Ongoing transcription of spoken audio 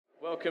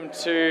Welcome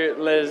to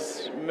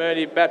Les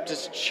Murdy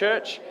Baptist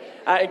Church.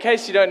 In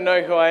case you don't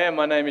know who I am,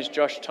 my name is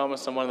Josh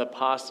Thomas. I'm one of the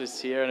pastors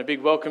here, and a big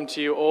welcome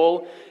to you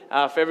all.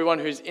 For everyone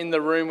who's in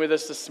the room with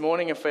us this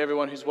morning, and for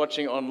everyone who's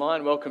watching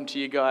online, welcome to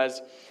you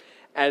guys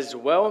as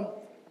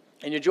well.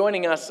 And you're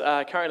joining us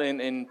currently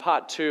in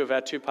part 2 of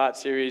our 2-part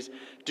series,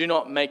 Do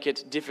Not Make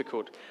It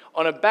Difficult.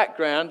 On a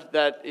background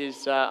that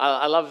is,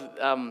 I love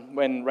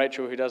when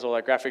Rachel, who does all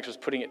our graphics, was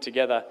putting it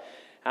together.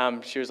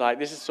 She was like,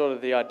 this is sort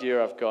of the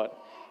idea I've got.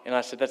 And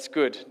I said, that's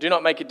good. Do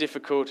not make it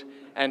difficult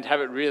and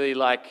have it really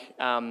like,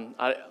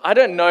 I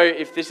don't know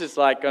if this is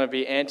like going to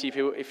be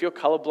anti-people. If you're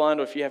colorblind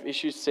or if you have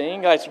issues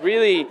seeing, it's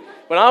really,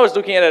 when I was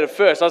looking at it at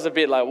first, I was a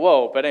bit like,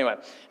 whoa. But anyway,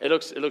 it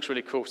looks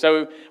really cool.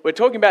 So we're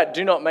talking about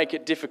do not make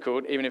it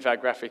difficult, even if our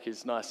graphic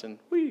is nice and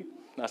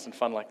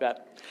fun like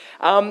that.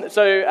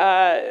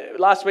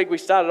 Last week we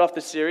started off the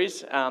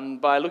series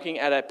by looking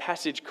at a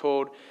passage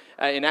called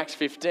in Acts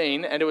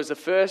 15, and it was the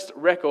first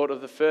record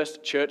of the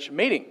first church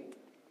meeting.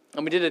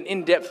 And we did an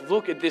in-depth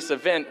look at this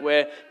event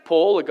where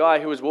Paul, a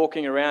guy who was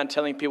walking around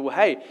telling people,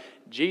 hey,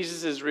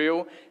 Jesus is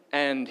real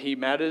and he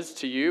matters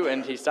to you.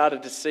 And he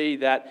started to see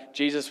that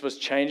Jesus was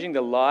changing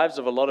the lives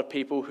of a lot of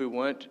people who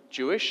weren't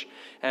Jewish,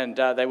 and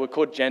they were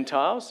called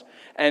Gentiles.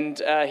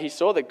 And he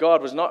saw that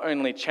God was not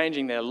only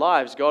changing their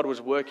lives, God was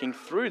working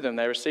through them.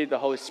 They received the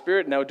Holy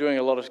Spirit and they were doing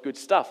a lot of good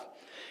stuff.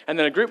 And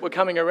then a group were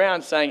coming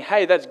around saying,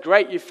 hey, that's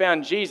great you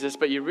found Jesus,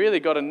 but you really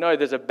got to know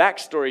there's a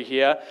backstory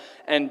here.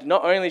 And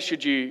not only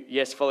should you,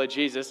 yes, follow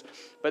Jesus,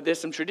 but there's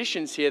some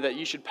traditions here that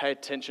you should pay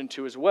attention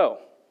to as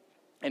well.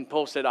 And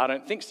Paul said, I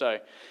don't think so.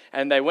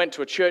 And they went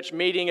to a church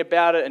meeting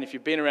about it. And if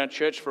you've been around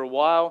church for a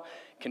while,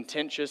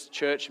 contentious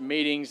church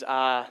meetings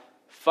are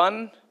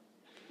fun,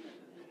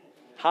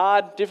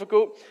 hard,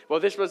 difficult. Well,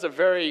 this was a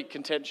very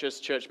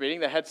contentious church meeting.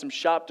 They had some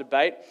sharp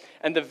debate.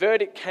 And the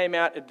verdict came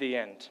out at the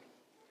end.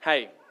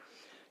 Hey,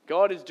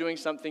 God is doing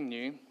something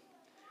new.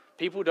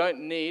 People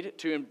don't need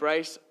to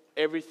embrace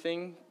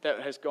everything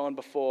that has gone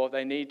before.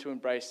 They need to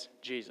embrace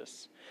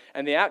Jesus.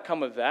 And the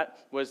outcome of that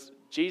was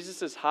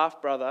Jesus'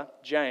 half-brother,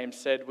 James,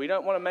 said, we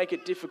don't want to make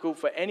it difficult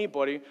for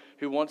anybody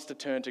who wants to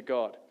turn to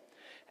God.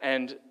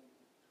 And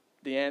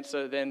the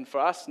answer then for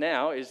us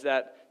now is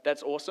that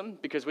that's awesome,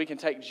 because we can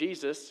take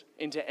Jesus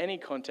into any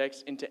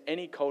context, into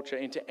any culture,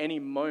 into any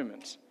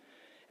moment.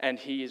 And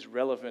he is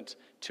relevant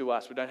to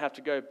us. We don't have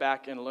to go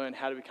back and learn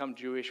how to become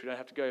Jewish. We don't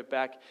have to go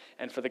back.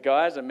 And for the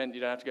guys, it meant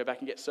you don't have to go back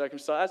and get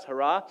circumcised.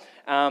 Hurrah.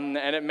 And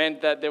it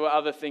meant that there were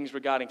other things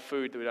regarding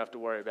food that we don't have to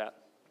worry about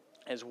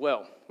as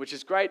well. Which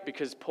is great,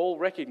 because Paul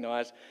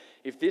recognized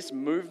if this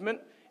movement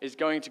is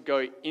going to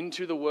go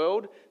into the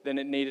world, then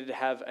it needed to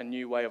have a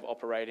new way of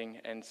operating.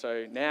 And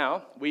so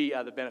now we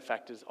are the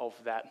benefactors of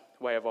that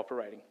way of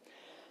operating.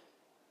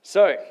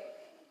 So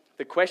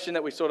the question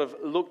that we sort of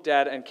looked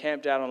at and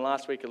camped out on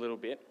last week a little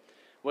bit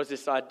was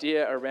this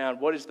idea around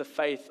what is the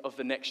faith of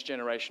the next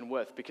generation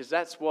worth? Because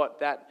that's what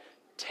that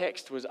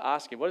text was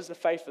asking. What is the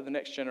faith of the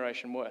next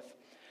generation worth?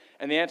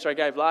 And the answer I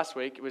gave last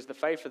week was the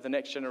faith of the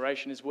next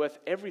generation is worth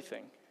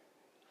everything.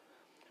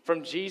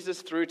 From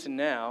Jesus through to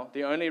now,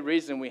 the only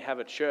reason we have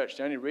a church,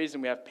 the only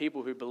reason we have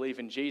people who believe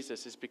in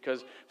Jesus is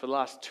because for the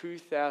last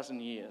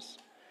 2,000 years,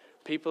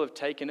 people have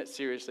taken it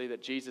seriously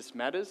that Jesus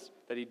matters,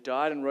 that he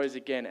died and rose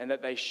again, and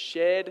that they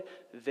shared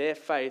their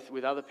faith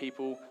with other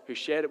people who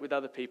shared it with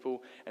other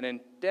people. And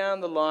then down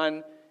the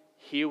line,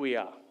 here we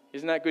are.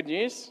 Isn't that good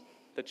news?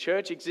 The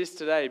church exists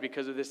today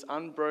because of this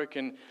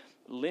unbroken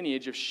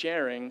lineage of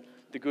sharing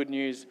the good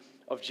news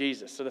of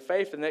Jesus. So the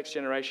faith of the next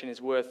generation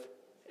is worth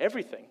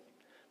everything.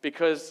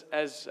 Because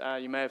as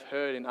you may have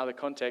heard in other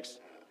contexts,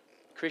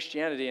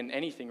 Christianity and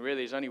anything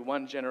really is only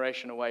one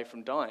generation away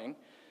from dying.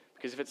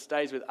 Because if it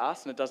stays with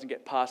us and it doesn't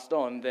get passed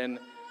on, then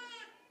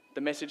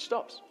the message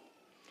stops.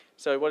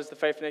 So what is the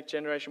faith of the next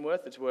generation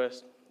worth? It's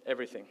worth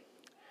everything.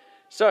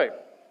 So,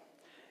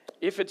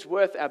 if it's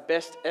worth our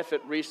best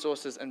effort,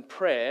 resources, and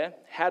prayer,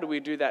 how do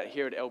we do that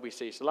here at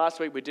LBC? So last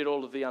week we did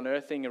all of the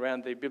unearthing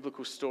around the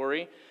biblical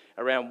story,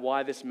 around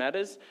why this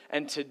matters.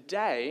 And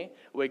today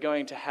we're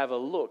going to have a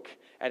look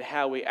at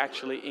how we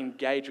actually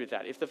engage with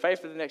that. If the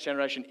faith of the next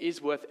generation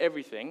is worth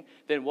everything,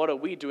 then what are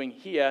we doing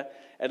here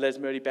at Les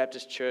Murdy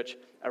Baptist Church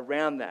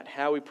around that?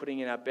 How are we putting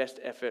in our best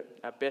effort,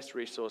 our best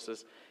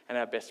resources, and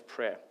our best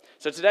prayer?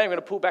 So today I'm going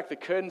to pull back the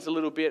curtains a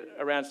little bit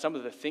around some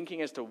of the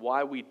thinking as to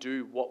why we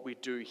do what we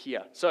do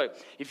here. So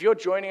if you're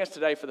joining us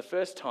today for the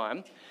first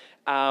time,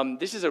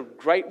 this is a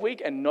great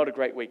week and not a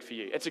great week for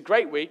you. It's a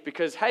great week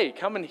because, hey,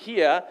 come and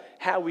hear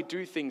how we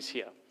do things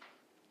here.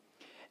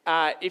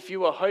 If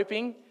you were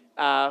hoping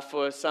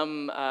for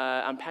some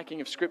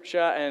unpacking of Scripture,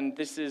 and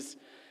this is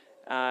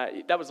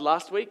that was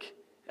last week.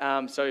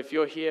 So if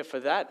you're here for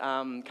that,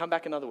 come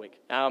back another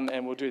week,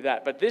 and we'll do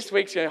that. But this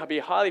week's going to be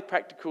a highly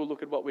practical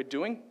look at what we're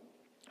doing,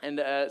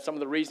 and some of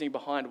the reasoning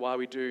behind why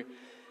we do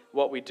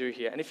what we do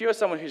here. And if you're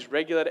someone who's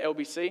regular to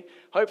LBC,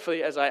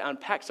 hopefully as I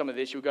unpack some of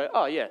this, you'll go,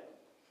 oh yeah,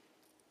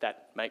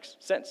 that makes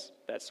sense.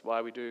 That's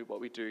why we do what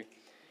we do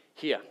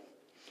here.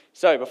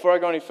 So before I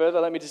go any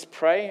further, let me just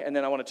pray, and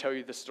then I want to tell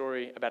you the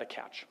story about a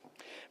couch.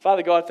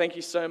 Father God, thank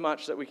you so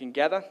much that we can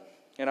gather.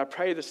 And I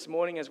pray this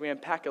morning as we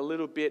unpack a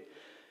little bit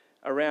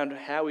around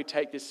how we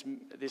take this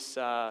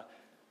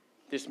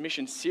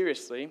mission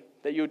seriously,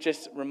 that you'll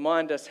just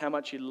remind us how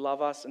much you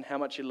love us and how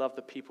much you love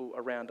the people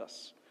around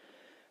us.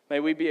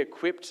 May we be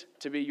equipped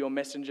to be your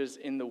messengers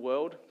in the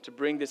world, to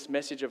bring this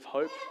message of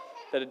hope,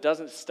 that it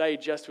doesn't stay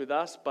just with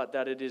us, but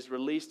that it is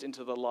released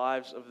into the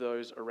lives of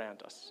those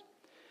around us.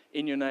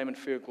 In your name and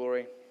for your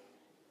glory,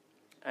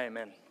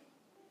 amen.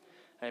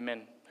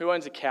 Amen. Who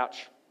owns a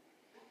couch?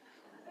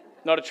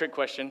 Not a trick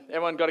question.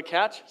 Everyone got a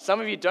couch?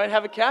 Some of you don't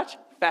have a couch?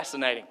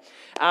 Fascinating.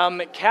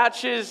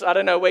 Couches, I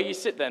don't know where you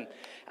sit then.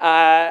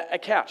 A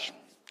couch.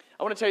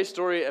 I want to tell you a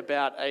story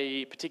about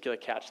a particular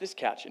couch. This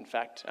couch, in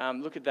fact.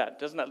 Look at that.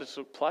 Doesn't that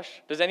look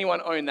plush? Does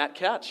anyone own that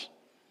couch?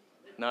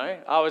 No?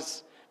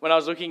 When I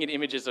was looking at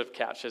images of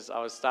couches,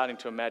 I was starting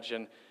to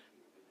imagine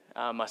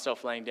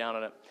myself laying down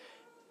on it.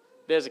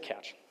 There's a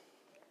couch.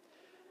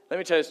 Let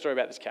me tell you a story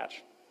about this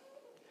couch.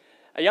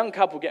 A young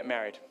couple get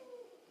married.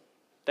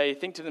 They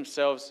think to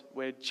themselves,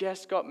 we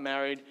just got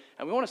married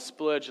and we want to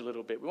splurge a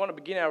little bit. We want to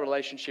begin our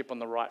relationship on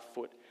the right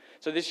foot.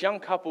 So this young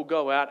couple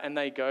go out and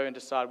they go and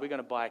decide we're going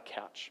to buy a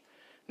couch.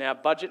 Now,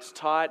 budget's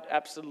tight,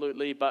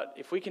 absolutely, but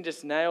if we can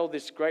just nail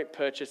this great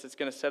purchase, it's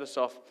going to set us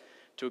off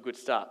to a good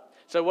start.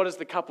 So what does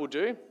the couple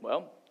do?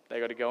 Well,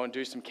 they got to go and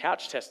do some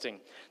couch testing.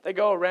 They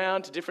go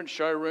around to different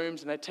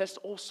showrooms and they test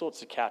all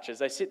sorts of couches.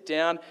 They sit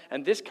down,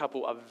 and this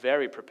couple are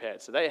very prepared.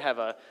 So they have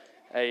a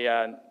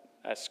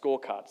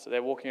scorecard. So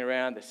they're walking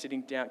around, they're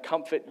sitting down,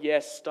 comfort,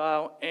 yes,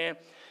 style,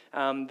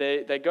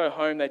 They go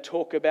home, they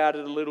talk about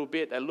it a little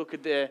bit, they look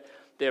at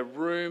their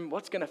room,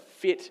 what's going to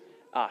fit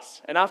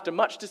us. And after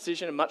much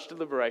decision and much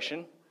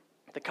deliberation,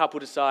 the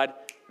couple decide,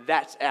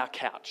 that's our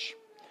couch.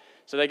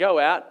 So they go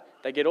out,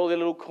 they get all their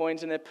little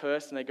coins in their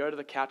purse, and they go to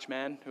the couch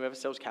man, whoever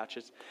sells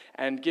couches,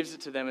 and gives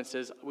it to them and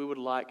says, we would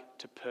like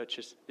to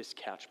purchase this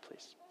couch,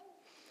 please.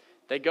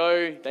 They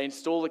go, they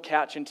install the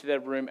couch into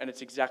their room, and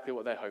it's exactly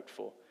what they hoped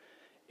for.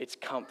 It's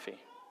comfy.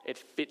 It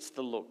fits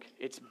the look.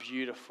 It's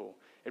beautiful.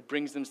 It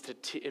brings them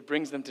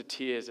to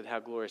tears at how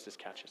glorious this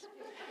couch is.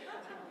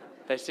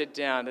 They sit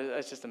down.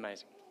 It's just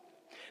amazing.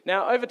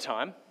 Now, over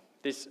time,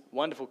 this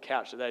wonderful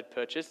couch that they'd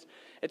purchased,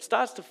 it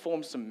starts to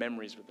form some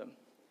memories with them.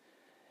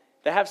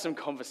 They have some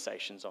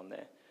conversations on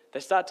there. They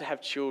start to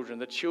have children.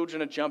 The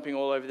children are jumping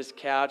all over this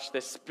couch.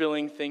 They're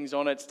spilling things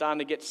on it. It's starting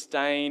to get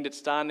stained. It's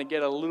starting to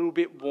get a little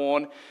bit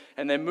worn.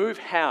 And they move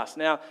house.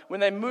 Now,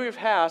 when they move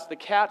house, the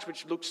couch,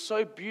 which looked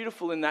so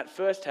beautiful in that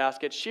first house,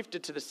 gets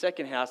shifted to the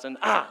second house. And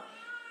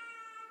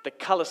the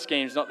color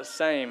scheme's not the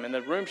same. And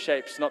the room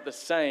shape's not the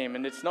same.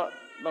 And it's not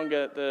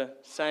longer the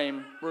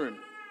same room.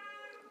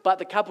 But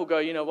the couple go,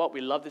 you know what?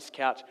 We love this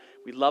couch.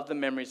 We love the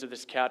memories of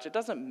this couch. It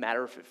doesn't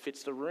matter if it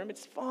fits the room.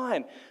 It's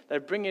fine. They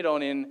bring it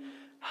on in.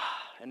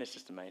 And it's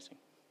just amazing.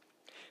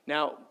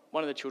 Now,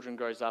 one of the children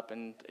grows up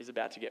and is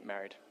about to get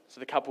married. So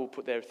the couple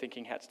put their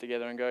thinking hats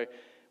together and go,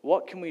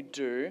 what can we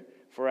do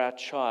for our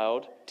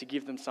child to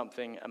give them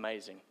something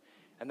amazing?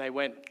 And they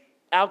went,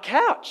 our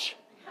couch.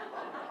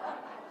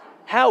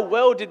 How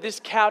well did this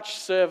couch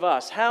serve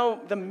us? How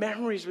the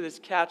memories with this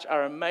couch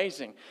are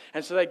amazing.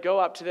 And so they go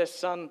up to their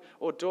son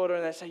or daughter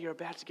and they say, you're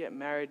about to get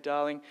married,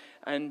 darling.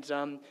 And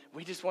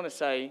we just want to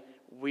say,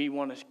 we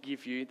want to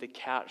give you the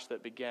couch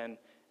that began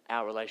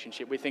our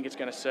relationship. We think it's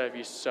going to serve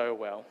you so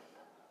well.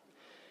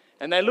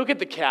 And they look at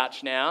the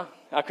couch now.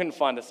 I couldn't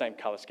find the same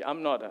color scheme.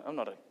 I'm not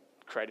a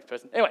creative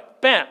person. Anyway,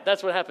 bam,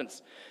 that's what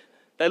happens.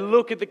 They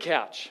look at the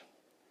couch.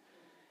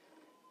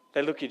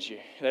 They look at you.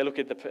 They look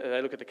at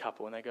the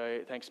couple and they go,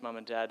 thanks, Mum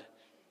and Dad.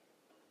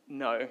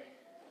 No.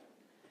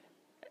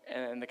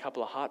 And the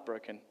couple are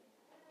heartbroken.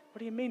 What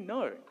do you mean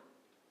no?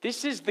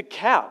 This is the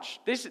couch.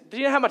 Do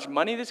you know how much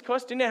money this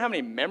cost? Do you know how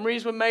many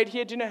memories were made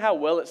here? Do you know how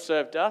well it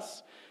served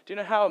us? Do you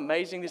know how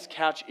amazing this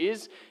couch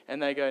is? And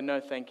they go,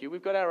 no, thank you.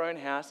 We've got our own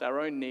house, our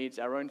own needs,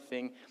 our own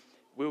thing.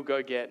 We'll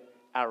go get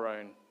our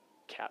own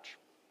couch.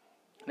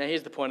 Now,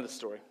 here's the point of the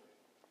story.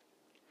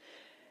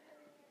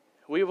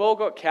 We've all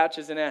got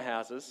couches in our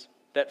houses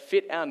that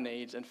fit our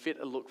needs and fit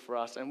a look for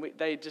us, and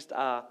they just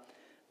are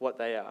what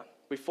they are.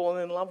 We've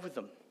fallen in love with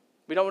them.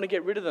 We don't want to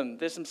get rid of them.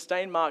 There's some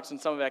stain marks on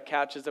some of our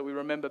couches that we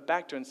remember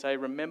back to and say,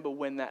 remember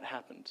when that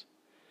happened.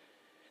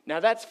 Now,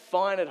 that's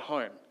fine at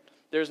home.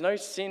 There is no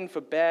sin for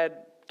bad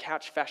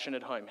couch fashion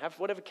at home. Have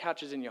whatever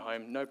couch is in your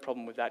home, no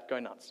problem with that, go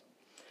nuts.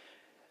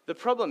 The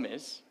problem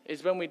is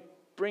when we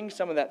bring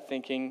some of that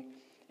thinking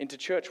into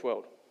church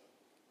world.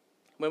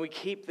 When we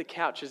keep the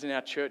couches in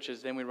our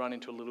churches, then we run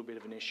into a little bit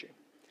of an issue.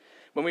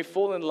 When we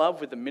fall in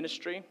love with a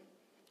ministry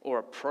or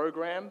a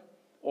program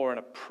or an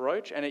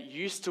approach, and it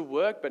used to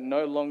work but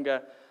no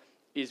longer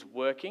is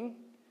working,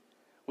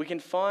 we can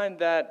find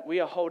that we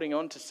are holding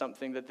on to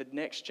something that the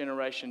next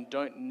generation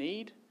don't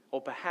need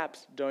or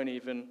perhaps don't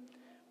even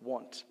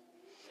want.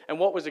 And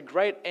what was a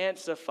great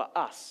answer for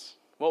us,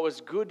 what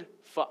was good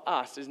for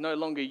us, is no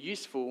longer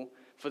useful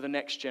for the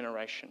next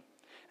generation.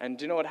 And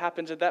do you know what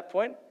happens at that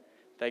point?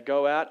 They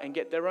go out and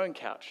get their own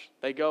couch.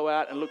 They go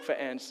out and look for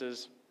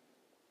answers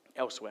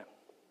elsewhere.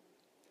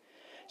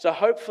 So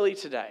hopefully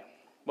today,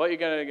 what you're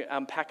going to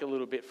unpack a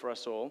little bit for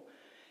us all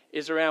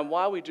is around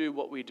why we do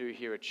what we do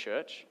here at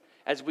church,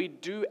 as we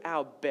do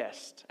our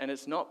best, and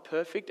it's not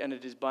perfect, and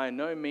it is by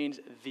no means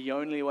the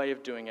only way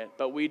of doing it,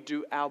 but we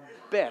do our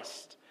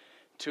best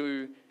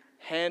to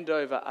hand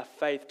over a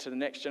faith to the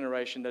next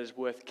generation that is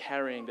worth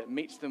carrying, that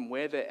meets them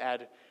where they're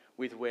at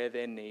with where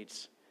their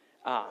needs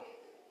are.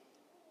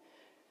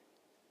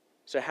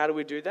 So how do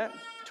we do that?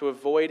 To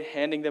avoid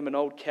handing them an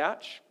old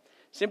couch,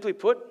 simply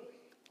put,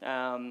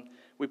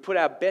 we put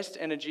our best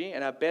energy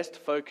and our best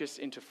focus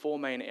into 4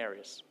 main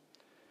areas.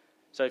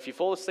 So if you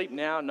fall asleep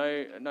now,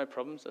 no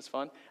problems, that's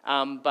fine.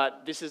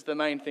 But this is the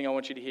main thing I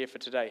want you to hear for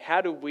today.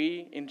 How do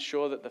we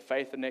ensure that the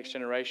faith of the next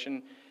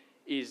generation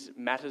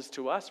matters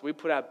to us? We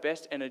put our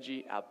best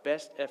energy, our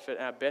best effort,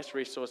 our best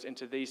resource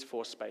into these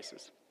 4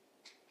 spaces.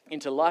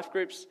 Into life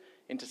groups,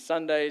 into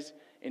Sundays,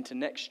 into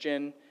Next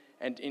Gen,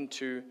 and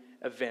into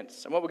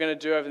events. And what we're going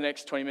to do over the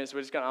next 20 minutes,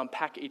 we're just going to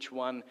unpack each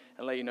one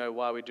and let you know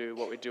why we do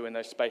what we do in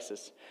those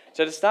spaces.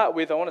 So to start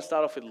with, I want to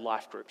start off with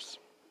life groups.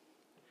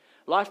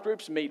 Life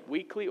groups meet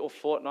weekly or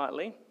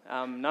fortnightly.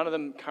 None of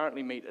them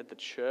currently meet at the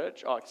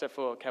church, except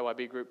for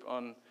KYB group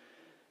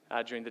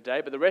during the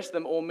day. But the rest of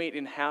them all meet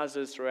in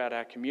houses throughout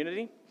our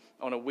community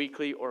on a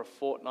weekly or a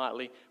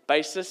fortnightly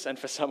basis. And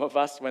for some of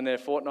us, when they're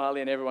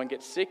fortnightly and everyone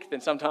gets sick,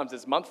 then sometimes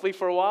it's monthly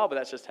for a while, but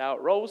that's just how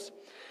it rolls.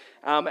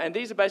 And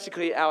these are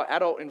basically our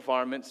adult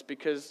environments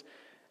because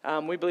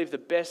we believe the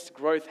best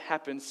growth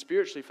happens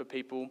spiritually for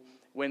people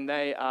when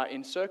they are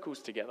in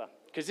circles together.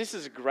 Because this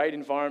is a great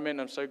environment,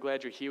 I'm so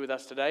glad you're here with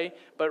us today,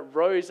 but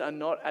rows are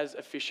not as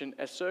efficient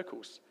as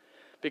circles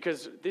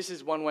because this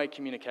is one-way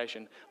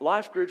communication.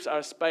 Life groups are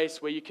a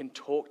space where you can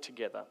talk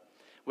together,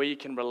 where you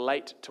can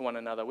relate to one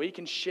another, where you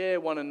can share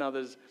one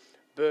another's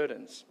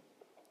burdens,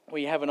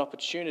 where you have an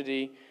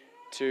opportunity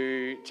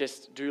to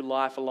just do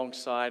life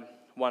alongside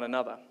one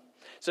another.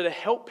 So to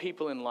help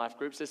people in life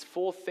groups, there's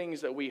 4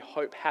 things that we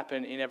hope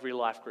happen in every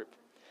life group.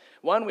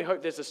 1, we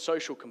hope there's a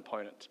social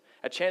component,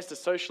 a chance to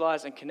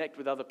socialize and connect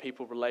with other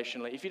people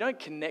relationally. If you don't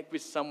connect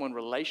with someone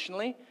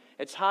relationally,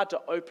 it's hard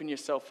to open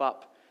yourself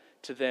up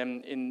to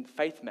them in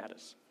faith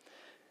matters.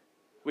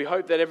 We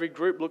hope that every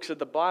group looks at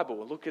the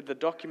Bible, look at the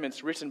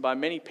documents written by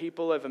many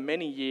people over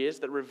many years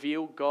that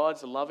reveal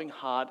God's loving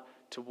heart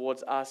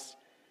towards us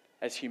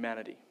as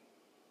humanity.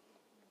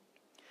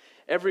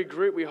 Every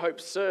group, we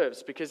hope,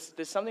 serves because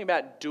there's something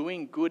about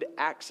doing good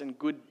acts and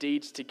good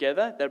deeds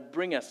together that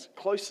bring us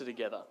closer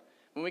together.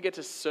 When we get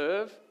to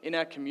serve in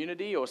our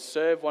community or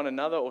serve one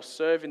another or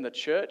serve in the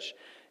church,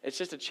 it's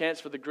just a chance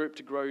for the group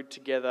to grow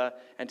together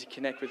and to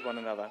connect with one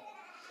another.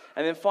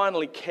 And then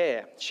finally,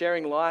 care,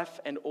 sharing life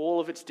and all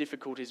of its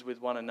difficulties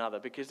with one another,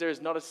 because there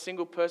is not a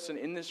single person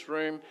in this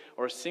room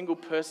or a single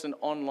person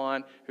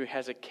online who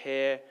has a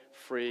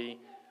care-free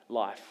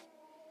life.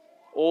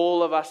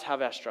 All of us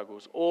have our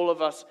struggles. All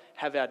of us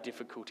have our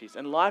difficulties.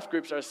 And life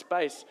groups are a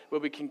space where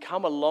we can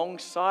come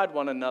alongside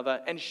one another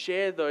and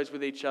share those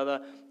with each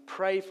other,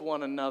 pray for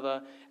one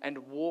another, and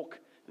walk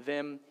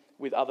them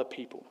with other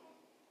people.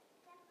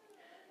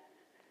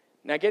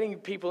 Now, getting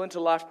people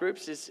into life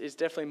groups is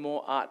definitely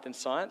more art than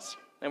science.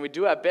 And we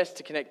do our best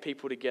to connect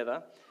people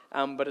together,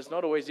 but it's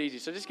not always easy.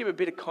 So just give a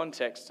bit of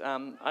context.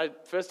 I,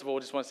 first of all,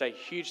 just want to say a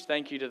huge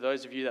thank you to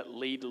those of you that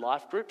lead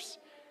life groups.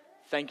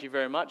 Thank you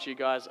very much. You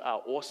guys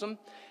are awesome.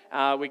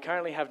 We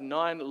currently have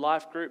 9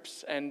 life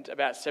groups and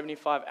about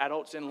 75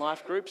 adults in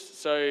life groups.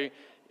 So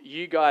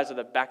you guys are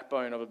the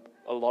backbone of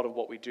a lot of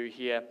what we do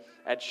here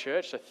at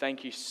church. So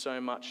thank you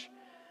so much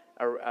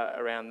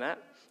around that.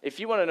 If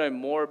you want to know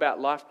more about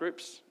life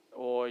groups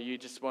or you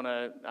just want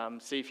to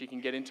see if you can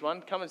get into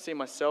one, come and see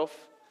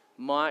myself,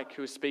 Mike,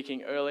 who was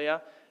speaking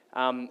earlier,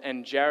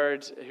 and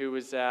Jared, who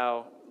was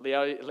our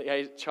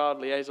child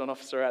liaison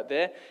officer out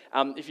there.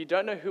 If you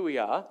don't know who we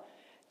are,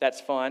 that's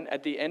fine.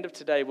 At the end of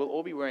today, we'll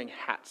all be wearing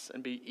hats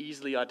and be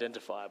easily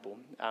identifiable.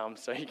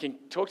 So you can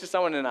talk to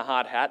someone in a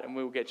hard hat and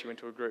we'll get you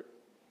into a group.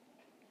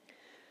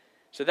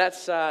 So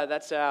that's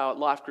our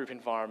life group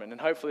environment. And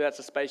hopefully that's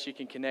a space you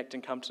can connect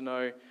and come to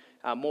know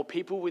more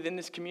people within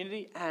this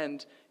community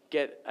and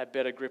get a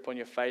better grip on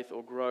your faith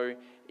or grow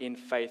in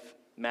faith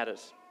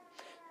matters.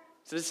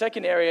 So the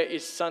second area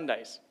is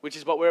Sundays, which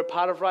is what we're a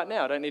part of right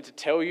now. I don't need to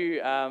tell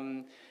you.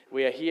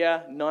 We are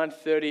here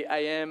 9:30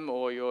 a.m.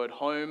 or you're at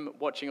home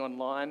watching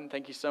online.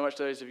 Thank you so much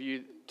to those of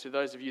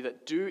you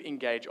that do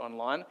engage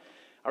online.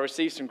 I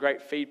received some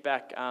great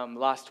feedback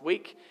last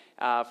week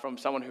from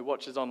someone who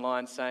watches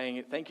online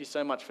saying, thank you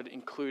so much for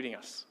including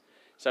us.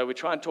 So we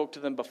try and talk to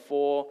them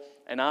before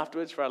and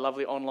afterwards for our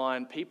lovely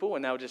online people,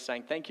 and they were just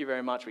saying, thank you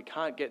very much. We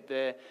can't get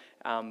there,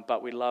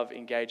 but we love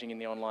engaging in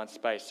the online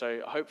space.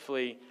 So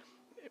hopefully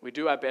we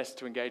do our best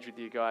to engage with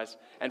you guys.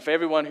 And for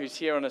everyone who's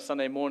here on a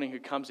Sunday morning who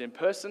comes in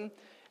person,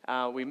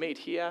 we meet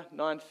here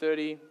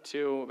 9:30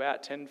 till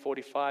about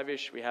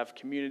 10:45ish. We have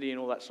community and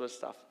all that sort of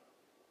stuff.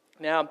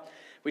 Now,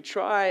 we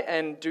try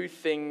and do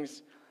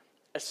things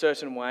a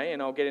certain way,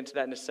 and I'll get into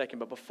that in a second.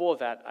 But before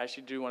that, I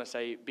actually do want to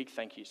say big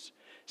thank yous.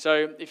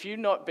 So if you've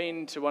not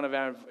been to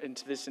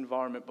into this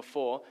environment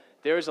before,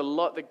 there is a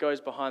lot that goes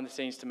behind the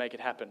scenes to make it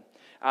happen.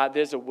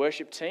 There's a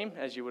worship team,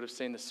 as you would have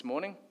seen this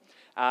morning.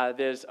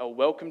 There's a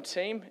welcome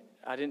team.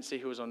 I didn't see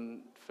who was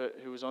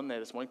on there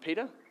this morning.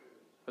 Peter?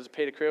 Was it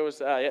Peter Creel?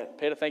 Yeah,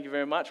 Peter, thank you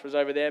very much. Was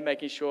over there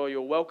making sure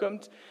you're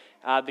welcomed.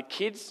 The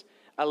kids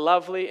are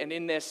lovely and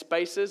in their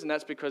spaces, and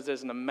that's because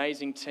there's an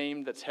amazing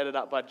team that's headed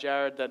up by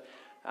Jared that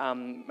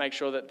make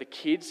sure that the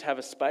kids have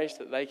a space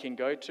that they can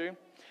go to.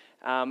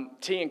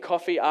 Tea and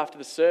coffee after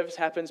the service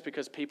happens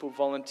because people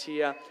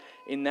volunteer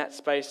in that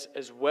space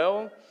as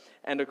well.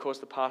 And of course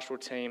the pastoral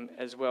team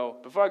as well.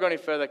 Before I go any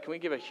further, can we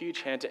give a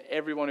huge hand to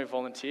everyone who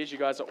volunteers? You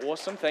guys are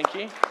awesome. Thank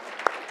you.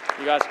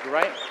 You guys are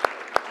great.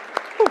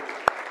 Whew.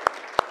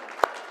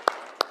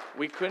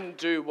 We couldn't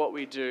do what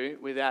we do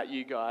without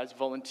you guys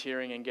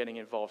volunteering and getting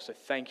involved. So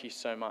thank you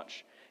so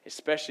much,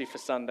 especially for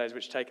Sundays,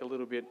 which take a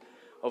little bit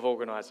of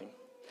organising.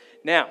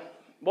 Now,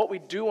 what we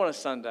do on a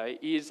Sunday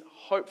is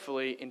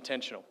hopefully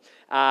intentional.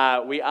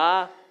 We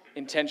are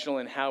intentional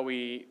in how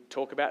we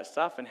talk about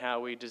stuff and how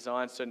we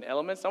design certain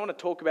elements. I want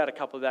to talk about a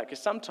couple of that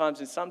because sometimes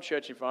in some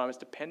church environments,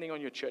 depending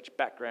on your church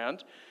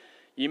background,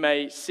 you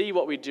may see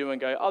what we do and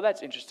go, oh,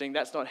 that's interesting.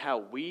 That's not how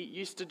we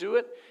used to do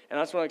it. And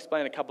I just want to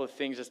explain a couple of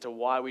things as to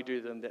why we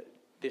do them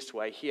this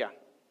way here.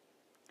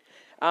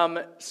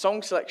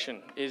 Song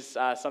selection is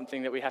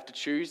something that we have to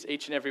choose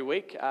each and every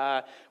week.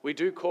 We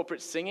do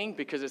corporate singing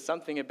because it's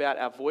something about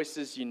our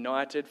voices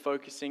united,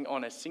 focusing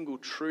on a single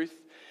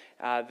truth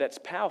that's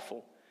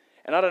powerful.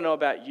 And I don't know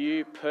about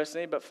you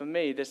personally, but for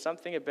me, there's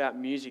something about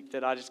music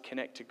that I just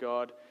connect to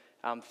God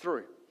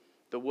through.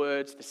 The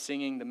words, the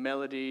singing, the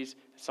melodies.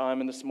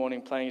 Simon this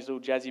morning playing his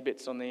little jazzy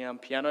bits on the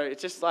piano.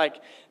 It's just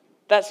like,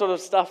 that sort of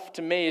stuff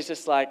to me is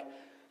just like,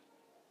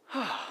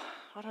 I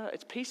don't know,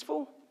 it's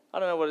peaceful. I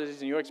don't know what it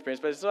is in your experience,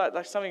 but it's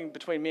like something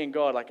between me and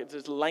God, like it's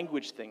this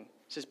language thing.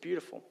 It's just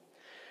beautiful.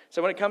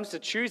 So when it comes to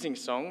choosing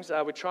songs,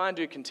 we try and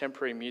do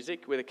contemporary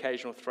music with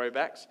occasional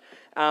throwbacks.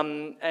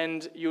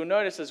 And you'll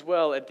notice as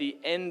well, at the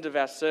end of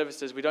our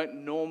services, we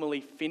don't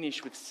normally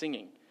finish with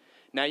singing.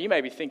 Now, you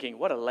may be thinking,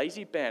 what a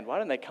lazy band. Why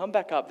don't they come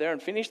back up there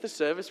and finish the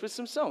service with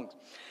some songs?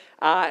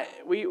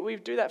 We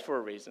do that for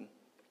a reason.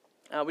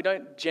 We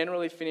don't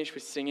generally finish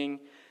with singing.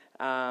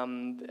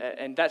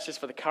 And that's just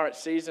for the current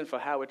season, for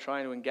how we're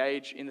trying to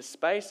engage in the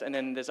space. And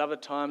then there's other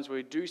times where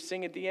we do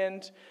sing at the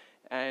end,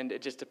 and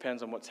it just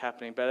depends on what's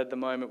happening. But at the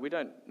moment, we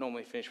don't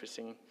normally finish with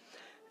singing.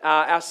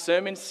 Our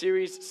sermon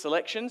series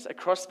selections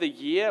across the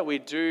year, we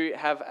do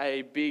have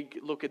a big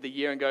look at the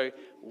year and go,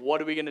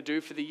 what are we going to do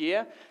for the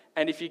year?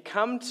 And if you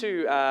come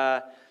to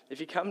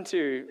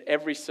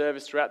every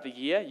service throughout the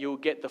year, you'll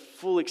get the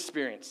full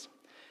experience.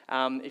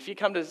 If you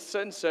come to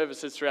certain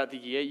services throughout the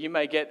year, you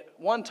may get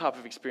one type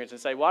of experience and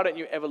say, why don't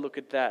you ever look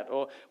at that?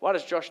 Or why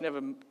does Josh never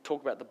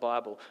talk about the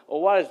Bible?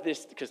 Or why is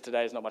this, because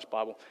today is not much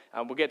Bible.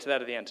 We'll get to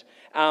that at the end.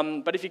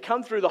 But if you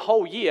come through the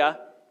whole year,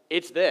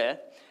 it's there.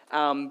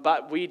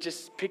 But we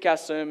just pick our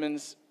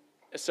sermons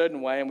a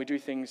certain way and we do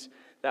things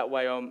that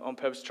way on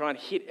purpose to try and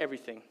hit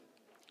everything.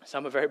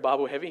 Some are very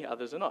Bible heavy,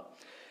 others are not.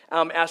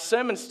 Our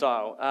sermon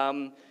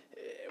style,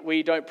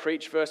 we don't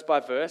preach verse by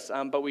verse,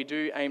 but we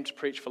do aim to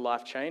preach for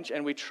life change,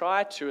 and we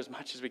try to, as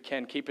much as we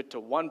can, keep it to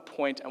one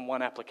point and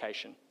one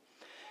application.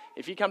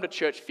 If you come to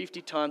church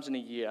 50 times in a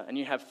year and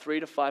you have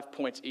 3 to 5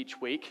 points each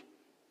week,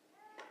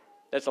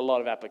 that's a lot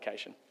of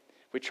application.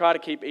 We try to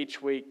keep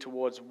each week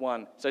towards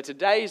one. So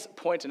today's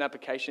point and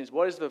application is,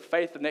 what is the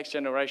faith of next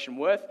generation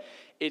worth?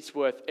 It's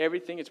worth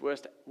everything. It's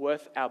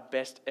worth our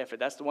best effort.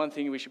 That's the one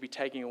thing we should be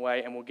taking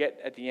away, and we'll get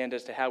at the end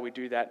as to how we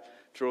do that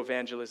through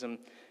evangelism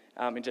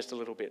in just a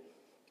little bit.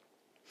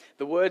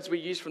 The words we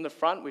use from the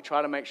front, we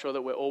try to make sure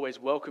that we're always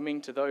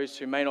welcoming to those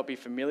who may not be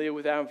familiar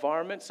with our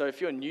environment. So if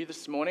you're new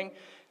this morning,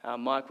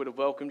 Mike would have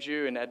welcomed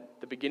you, and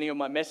at the beginning of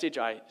my message,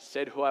 I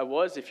said who I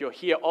was. If you're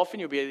here often,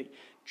 you'll be,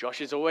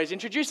 Josh is always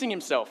introducing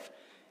himself.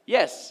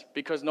 Yes,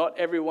 because not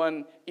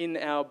everyone in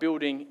our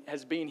building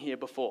has been here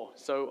before.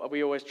 So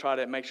we always try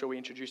to make sure we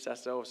introduce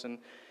ourselves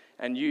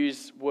and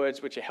use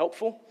words which are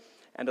helpful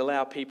and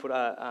allow people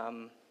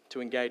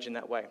to engage in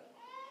that way.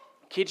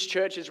 Kids'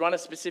 churches run a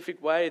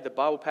specific way. The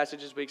Bible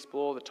passages we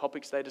explore, the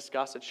topics they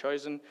discuss are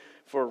chosen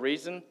for a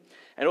reason.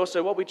 And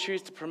also what we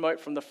choose to promote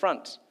from the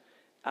front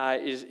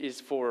is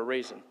for a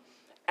reason.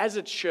 As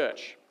a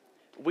church,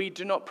 we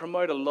do not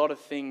promote a lot of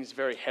things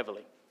very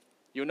heavily.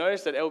 You'll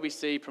notice that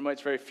LBC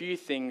promotes very few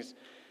things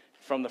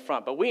from the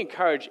front, but we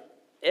encourage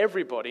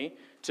everybody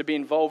to be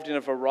involved in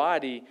a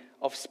variety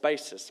of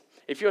spaces.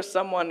 If you're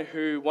someone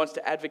who wants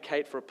to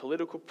advocate for a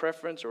political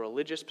preference or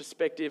religious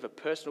perspective, a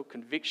personal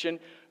conviction,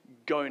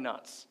 go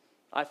nuts.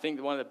 I think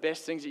that one of the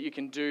best things that you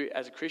can do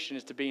as a Christian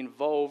is to be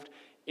involved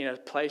in a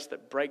place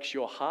that breaks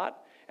your heart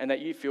and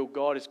that you feel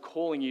God is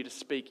calling you to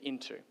speak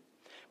into.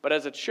 But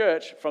as a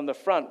church, from the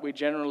front, we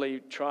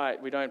generally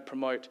we don't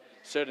promote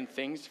certain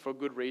things for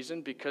good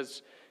reason,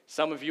 because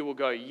some of you will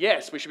go,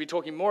 yes, we should be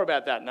talking more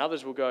about that. And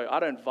others will go, I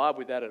don't vibe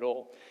with that at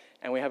all.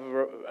 And we have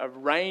a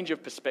range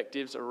of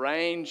perspectives, a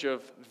range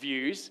of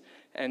views.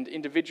 And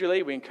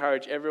individually, we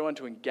encourage everyone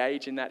to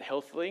engage in that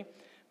healthily.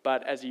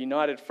 But as a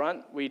united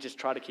front, we just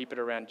try to keep it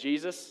around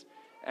Jesus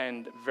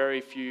and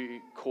very few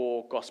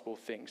core gospel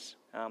things.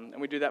 And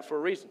we do that for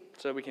a reason,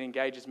 so we can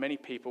engage as many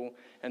people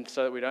and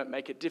so that we don't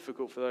make it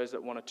difficult for those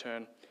that want to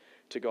turn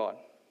to God.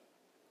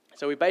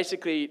 So we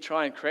basically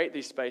try and create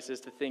these spaces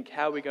to think,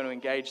 how are we going to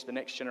engage the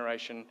next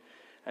generation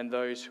and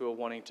those who are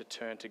wanting to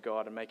turn to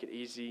God and make it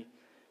easy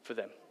for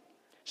them.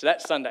 So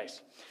that's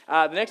Sundays.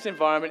 The next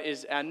environment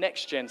is our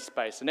Next Gen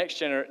space. The Next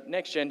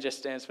Gen just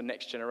stands for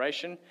next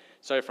generation.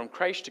 So from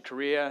creche to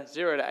career,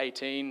 0 to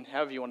 18,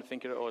 however you want to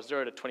think of it, or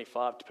 0 to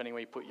 25, depending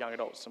where you put young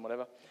adults and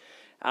whatever.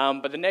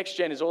 But the Next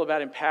Gen is all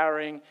about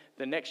empowering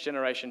the next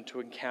generation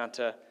to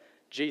encounter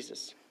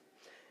Jesus.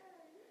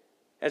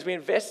 As we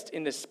invest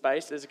in this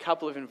space, there's a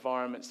couple of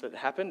environments that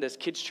happen. There's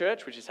Kids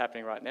Church, which is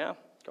happening right now.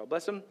 God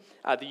bless them.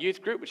 The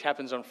youth group, which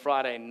happens on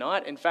Friday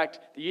night. In fact,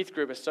 the youth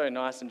group is so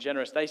nice and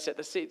generous. They set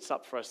the seats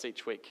up for us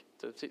each week.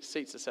 So the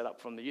seats are set up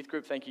from the youth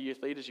group. Thank you,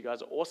 youth leaders. You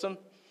guys are awesome.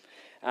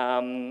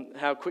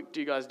 How quick do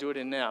you guys do it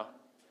in now?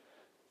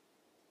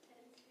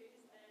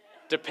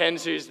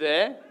 Depends who's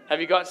there.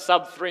 Have you got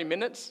sub 3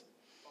 minutes?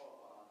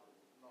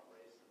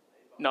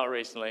 Not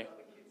recently.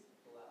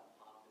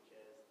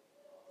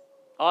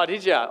 Oh,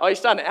 did you? Oh, you're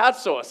starting to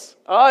outsource.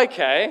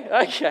 Okay.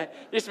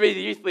 Used to be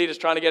the youth leaders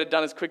trying to get it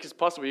done as quick as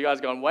possible. You guys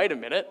are going, wait a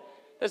minute.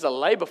 There's a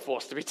labour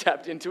force to be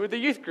tapped into with the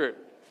youth group.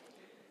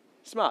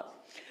 Smart.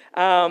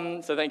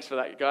 So thanks for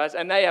that, guys.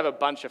 And they have a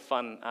bunch of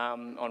fun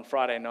on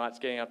Friday nights,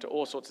 getting up to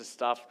all sorts of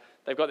stuff.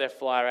 They've got their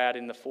flyer out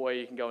in the foyer.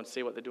 You can go and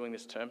see what they're doing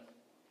this term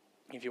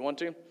if you want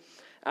to.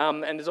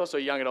 And there's also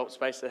a young adult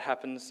space that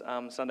happens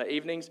Sunday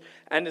evenings.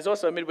 And there's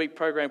also a midweek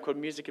program called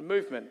Music and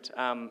Movement,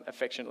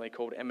 affectionately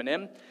called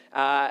M&M,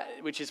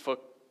 which is for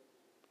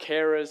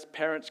carers,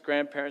 parents,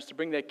 grandparents to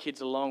bring their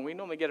kids along. We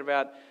normally get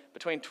about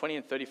between 20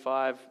 and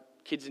 35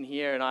 kids in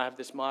here, and I have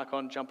this mic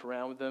on, jump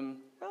around with them.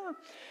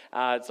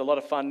 It's a lot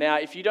of fun. Now,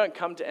 if you don't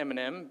come to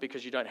M&M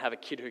because you don't have a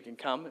kid who can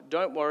come,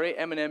 don't worry,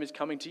 M&M is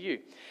coming to you.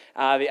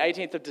 The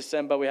 18th of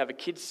December, we have a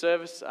kids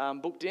service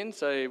booked in,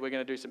 so we're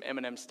going to do some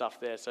M&M stuff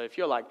there. So if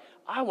you're like,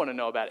 I want to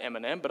know about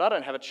M&M, but I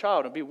don't have a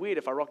child, it'd be weird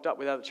if I rocked up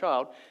without a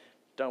child,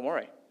 don't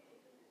worry.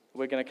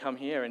 We're going to come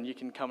here, and you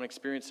can come and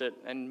experience it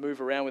and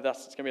move around with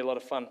us. It's going to be a lot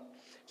of fun.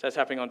 So that's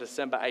happening on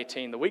December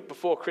 18, the week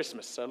before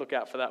Christmas. So look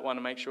out for that one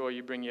and make sure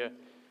you bring your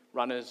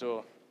runners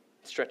or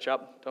stretch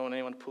up. Don't want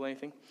anyone to pull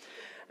anything.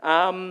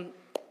 And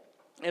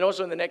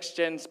also in the Next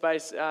Gen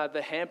space,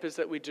 the hampers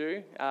that we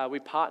do, we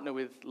partner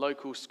with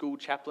local school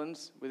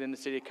chaplains within the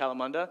city of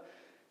Kalamunda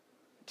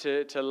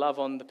to love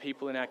on the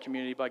people in our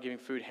community by giving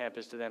food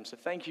hampers to them. So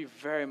thank you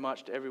very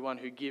much to everyone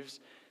who gives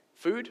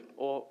food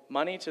or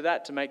money to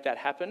that to make that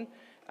happen.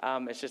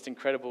 It's just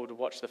incredible to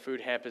watch the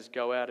food hampers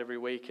go out every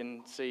week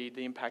and see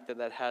the impact that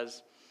that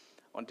has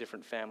on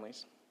different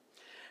families.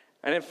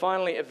 And then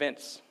finally,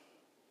 events.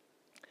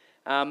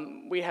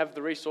 We have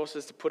the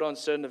resources to put on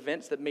certain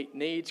events that meet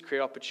needs,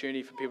 create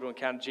opportunity for people to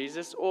encounter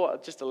Jesus, or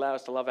just allow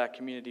us to love our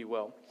community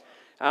well.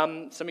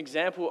 Some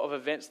example of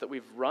events that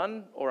we've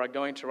run or are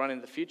going to run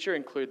in the future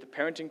include the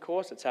parenting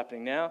course that's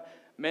happening now,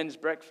 men's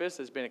breakfast,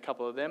 there's been a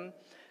couple of them.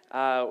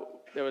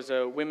 There was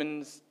a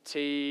women's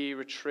tea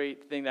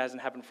retreat thing that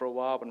hasn't happened for a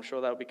while, but I'm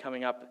sure that'll be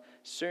coming up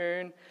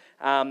soon.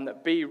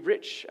 Be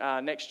Rich,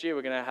 next year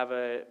we're going to have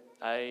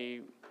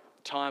a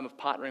time of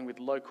partnering with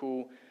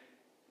local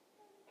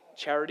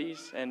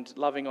charities and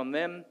loving on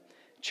them.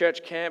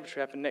 Church camp, which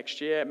will happen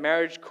next year.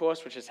 Marriage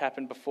course, which has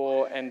happened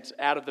before. And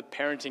out of the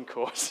parenting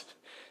course,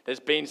 there's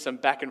been some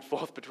back and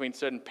forth between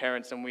certain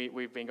parents, and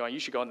we've been going, you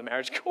should go on the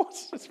marriage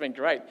course. It's been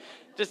great.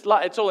 Just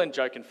it's all in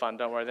joke and fun,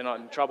 don't worry, they're not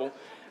in trouble.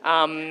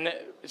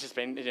 It's just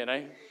been,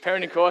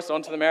 parenting course,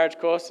 onto the marriage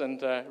course,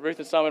 and Ruth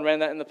and Simon ran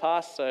that in the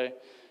past, so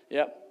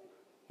yep,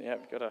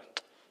 got a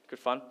good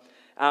fun.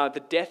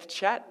 The death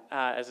chat,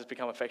 as it's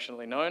become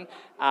affectionately known,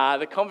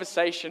 the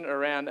conversation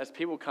around as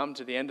people come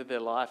to the end of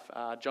their life.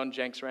 John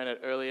Jenks ran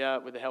it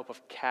earlier with the help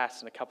of Cass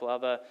and a couple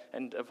other,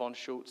 and Yvonne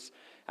Schultz.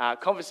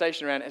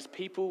 Conversation around as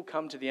people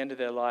come to the end of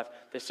their life,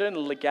 there's certain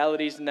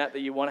legalities in that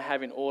you want to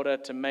have in order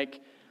to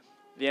make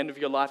the end of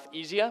your life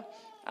easier.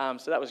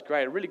 So that was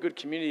great. A really good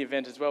community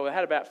event as well. We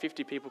had about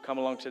 50 people come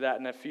along to that,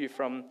 and a few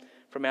from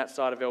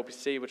outside of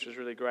LBC, which was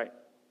really great.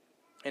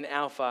 And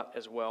Alpha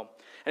as well.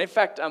 And in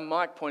fact,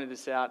 Mike pointed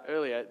this out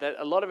earlier, that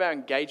a lot of our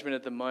engagement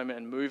at the moment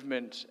and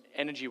movement,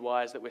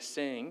 energy-wise, that we're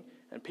seeing,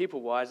 and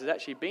people-wise, has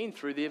actually been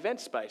through the event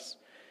space.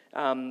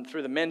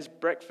 Through the men's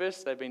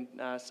breakfast, they've been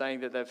saying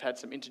that they've had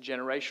some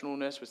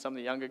intergenerationalness with some of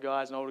the younger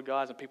guys and older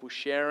guys and people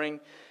sharing.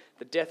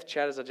 The death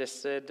chat, as I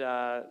just said,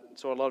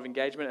 saw a lot of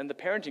engagement. And the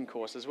parenting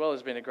course as well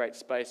has been a great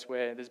space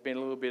where there's been a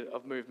little bit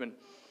of movement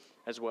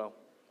as well.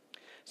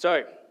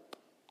 So,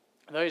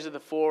 those are the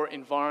 4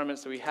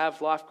 environments that we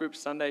have: life groups,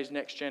 Sundays,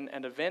 Next Gen,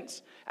 and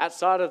events.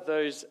 Outside of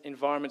those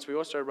environments, we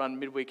also run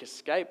Midweek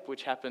Escape,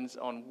 which happens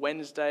on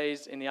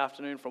Wednesdays in the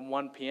afternoon from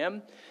 1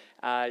 p.m.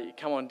 You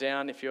come on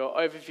down if you're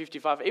over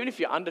 55, even if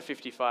you're under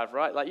 55,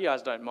 right? Like, you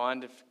guys don't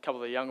mind if a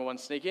couple of the younger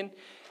ones sneak in.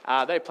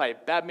 They play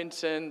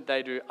badminton,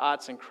 they do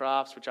arts and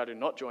crafts, which I do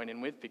not join in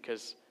with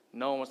because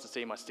no one wants to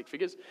see my stick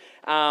figures.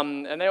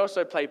 And they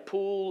also play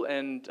pool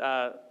and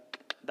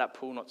that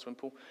pool, not swim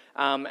pool.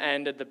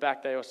 And at the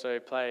back, they also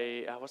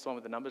play, what's the one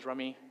with the numbers?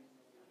 Rummy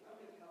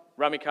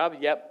Cub,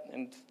 yep,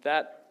 and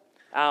that.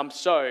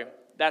 So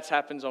that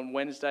happens on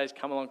Wednesdays.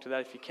 Come along to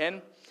that if you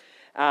can.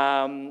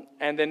 And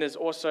then there's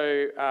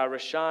also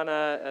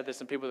Roshana. There's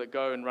some people that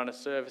go and run a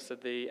service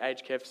at the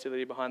aged care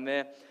facility behind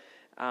there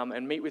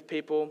and meet with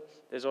people.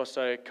 There's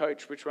also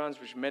Coach, which is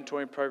a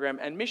mentoring program,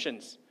 and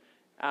missions.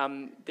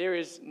 There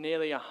is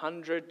nearly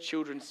 100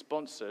 children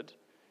sponsored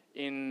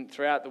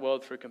throughout the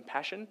world through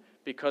Compassion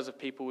because of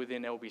people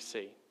within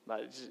LBC.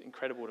 Like, it's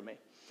incredible to me.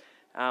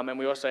 And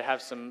we also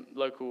have some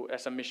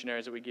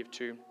missionaries that we give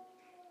to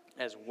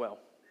as well.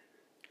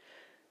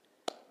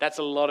 That's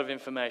a lot of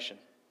information.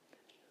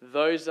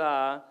 Those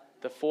are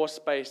the 4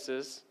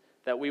 spaces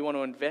that we want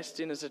to invest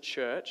in as a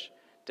church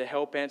to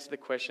help answer the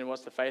question,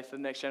 what's the faith of the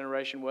next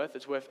generation worth?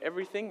 It's worth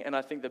everything, and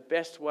I think the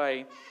best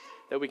way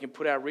that we can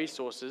put our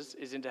resources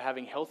is into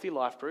having healthy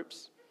life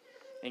groups,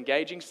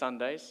 engaging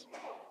Sundays,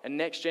 a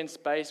next-gen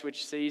space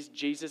which sees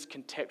Jesus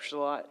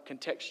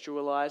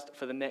contextualized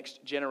for the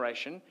next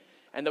generation,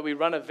 and that we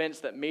run events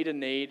that meet a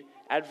need,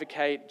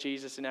 advocate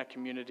Jesus in our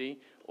community,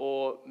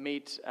 or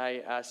meet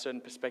a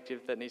certain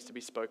perspective that needs to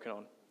be spoken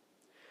on.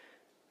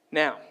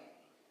 Now,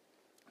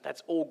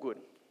 that's all good.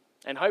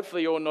 And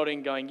hopefully you're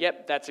nodding going,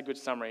 yep, that's a good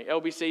summary.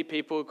 LBC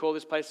people who call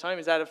this place home,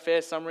 is that a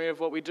fair summary of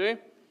what we do?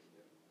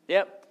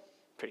 Yep,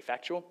 pretty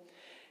factual.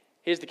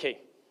 Here's the key.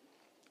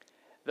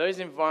 Those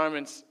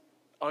environments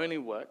only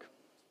work,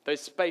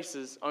 those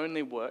spaces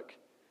only work,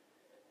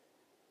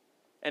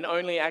 and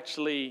only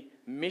actually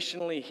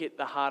missionally hit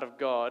the heart of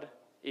God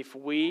if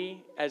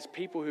we, as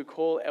people who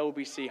call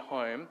LBC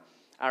home,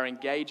 are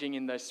engaging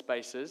in those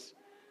spaces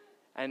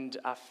and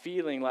are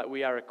feeling like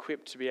we are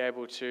equipped to be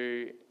able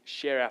to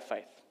share our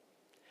faith.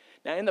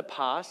 Now, in the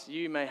past,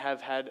 you may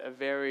have had a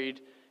varied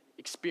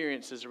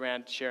experiences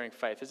around sharing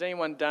faith. Has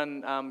anyone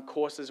done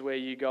courses where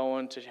you go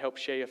on to help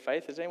share your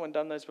faith? Has anyone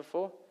done those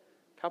before?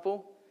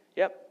 Couple?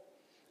 Yep.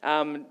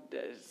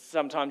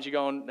 Sometimes you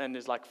go on and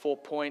there's like 4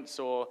 points,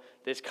 or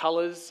there's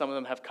colours. Some of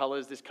them have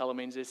colours. This colour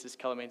means this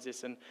colour means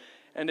this.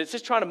 And it's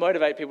just trying to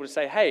motivate people to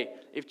say, hey,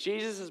 if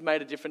Jesus has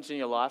made a difference in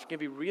your life, it can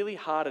be really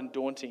hard and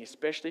daunting,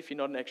 especially if you're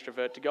not an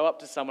extrovert, to go up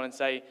to someone and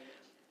say,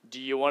 do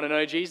you want to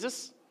know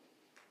Jesus?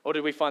 Or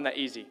did we find that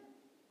easy?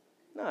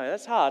 No,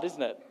 that's hard,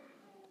 isn't it?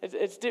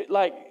 It's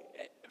like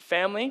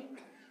family.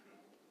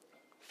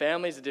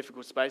 Family is a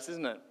difficult space,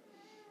 isn't it?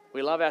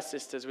 We love our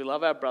sisters, we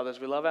love our brothers,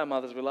 we love our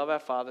mothers, we love our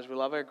fathers, we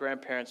love our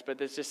grandparents, but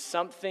there's just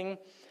something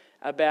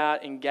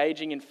about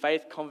engaging in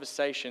faith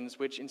conversations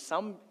which in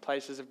some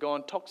places have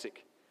gone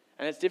toxic.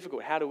 And it's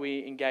difficult. How do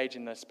we engage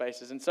in those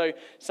spaces? And so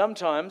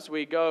sometimes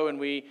we go and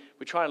we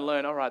try and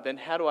learn, all right, then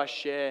how do I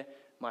share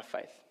my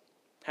faith?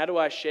 How do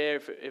I share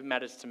if it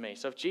matters to me?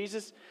 So if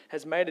Jesus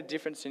has made a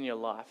difference in your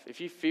life,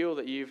 if you feel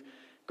that you've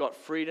got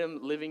freedom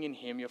living in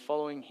him, you're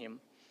following him,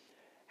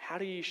 how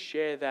do you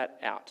share that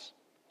out?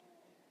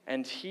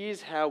 And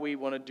here's how we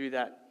want to do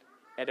that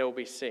at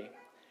LBC.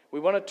 We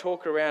want to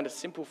talk around a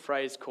simple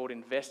phrase called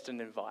invest and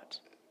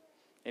invite.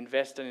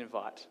 Invest and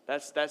invite.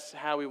 That's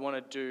how we want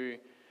to do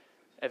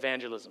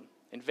evangelism.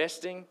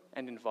 Investing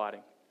and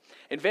inviting.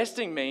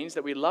 Investing means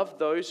that we love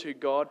those who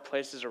God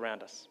places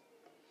around us.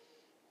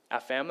 Our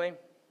family,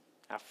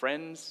 our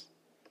friends,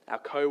 our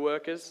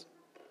co-workers.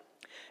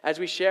 As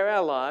we share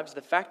our lives,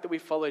 the fact that we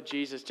follow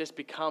Jesus just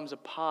becomes a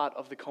part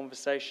of the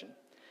conversation.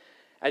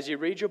 As you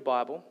read your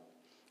Bible,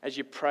 as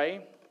you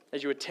pray,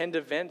 as you attend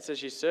events,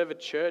 as you serve at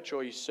church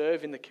or you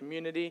serve in the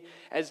community,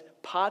 as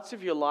parts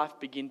of your life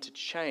begin to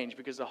change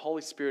because the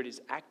Holy Spirit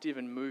is active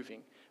and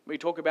moving. We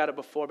talked about it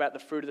before, about the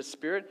fruit of the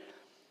Spirit.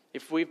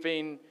 If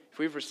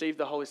we've received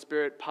the Holy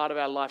Spirit, part of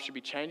our life should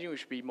be changing. We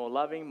should be more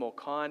loving, more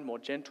kind, more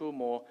gentle,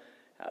 more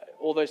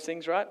all those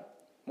things, right?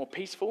 More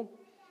peaceful.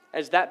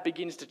 As that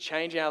begins to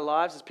change our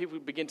lives, as people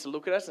begin to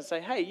look at us and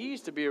say, hey, you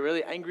used to be a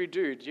really angry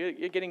dude.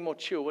 You're getting more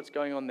chill. What's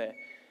going on there?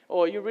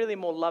 Or you're really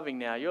more loving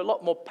now. You're a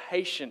lot more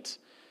patient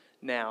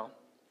now.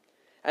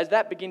 As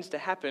that begins to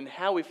happen,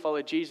 how we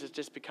follow Jesus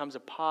just becomes a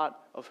part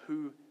of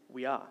who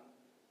we are.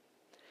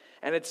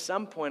 And at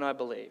some point, I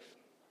believe,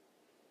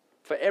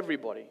 for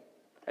everybody,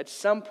 at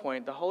some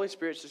point, the Holy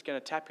Spirit's just going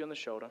to tap you on the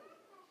shoulder.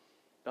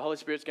 The Holy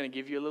Spirit's going to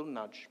give you a little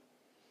nudge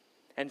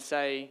and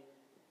say,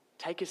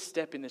 take a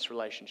step in this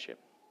relationship.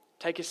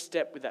 Take a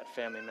step with that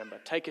family member.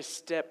 Take a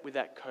step with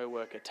that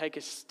co-worker. Take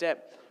a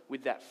step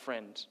with that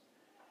friend.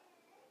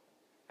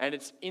 And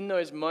it's in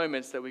those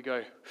moments that we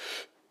go,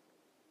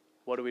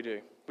 what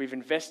do? We've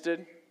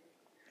invested.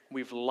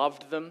 We've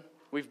loved them.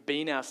 We've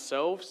been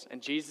ourselves, and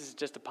Jesus is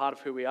just a part of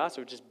who we are, so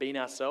we've just been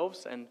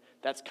ourselves, and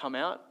that's come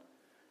out.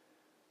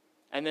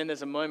 And then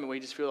there's a moment where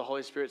you just feel the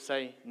Holy Spirit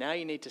say, now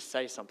you need to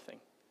say something.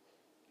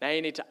 Now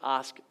you need to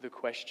ask the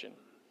question.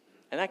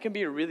 And that can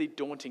be a really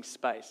daunting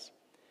space.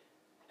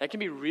 That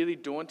can be really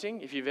daunting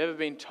if you've ever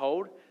been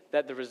told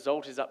that the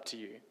result is up to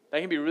you.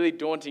 That can be really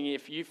daunting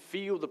if you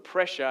feel the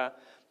pressure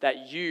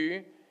that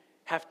you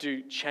have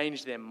to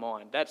change their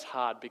mind. That's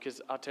hard,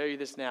 because I'll tell you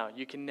this now,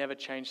 you can never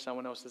change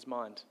someone else's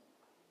mind.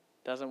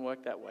 Doesn't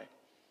work that way.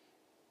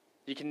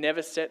 You can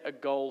never set a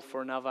goal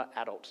for another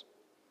adult,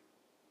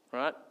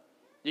 right?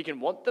 You can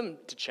want them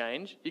to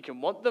change. You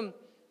can want them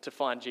to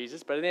find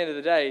Jesus, but at the end of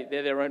the day,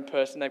 they're their own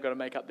person. They've got to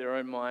make up their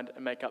own mind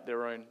and make up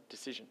their own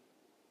decision.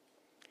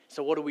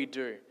 So what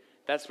do?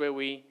 That's where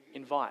we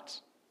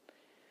invite.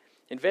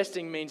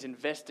 Investing means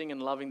investing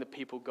and loving the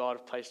people God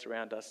has placed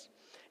around us.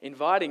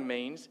 Inviting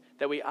means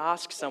that we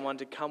ask someone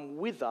to come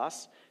with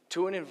us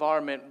to an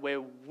environment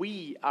where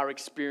we are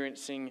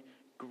experiencing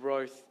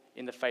growth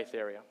in the faith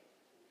area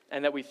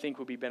and that we think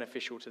will be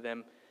beneficial to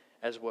them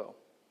as well.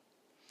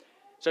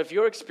 So if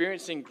you're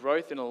experiencing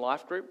growth in a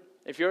life group,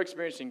 if you're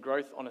experiencing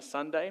growth on a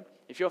Sunday,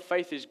 if your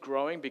faith is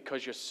growing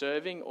because you're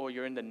serving or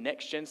you're in the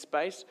next gen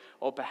space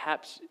or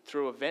perhaps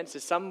through events,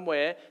 there's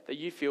somewhere that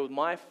you feel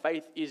my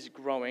faith is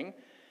growing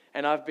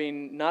and I've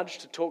been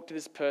nudged to talk to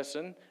this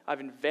person, I've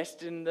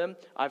invested in them,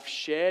 I've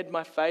shared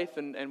my faith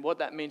and what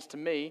that means to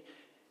me,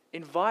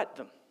 invite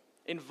them.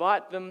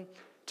 Invite them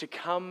to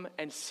come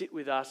and sit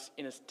with us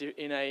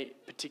in a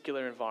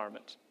particular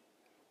environment.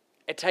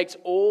 It takes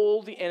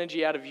all the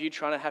energy out of you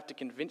trying to have to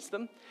convince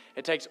them.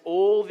 It takes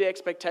all the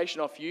expectation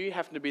off you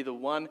having to be the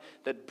one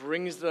that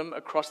brings them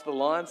across the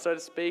line, so to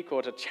speak,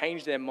 or to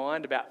change their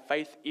mind about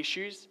faith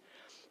issues.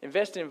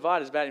 Invest and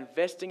invite is about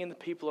investing in the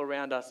people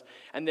around us.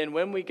 And then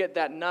when we get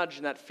that nudge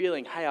and that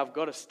feeling, hey, I've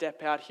got to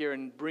step out here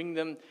and bring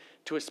them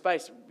to a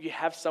space, you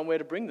have somewhere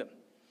to bring them.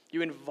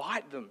 You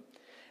invite them.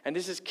 And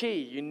this is key.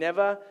 You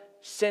never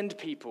send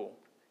people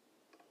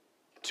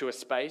to a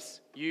space.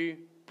 You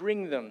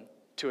bring them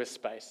to a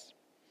space.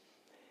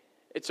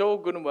 It's all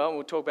good and well, and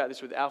we'll talk about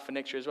this with Alpha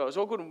next year as well. It's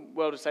all good and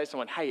well to say to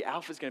someone, hey,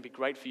 Alpha's going to be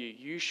great for you.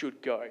 You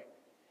should go.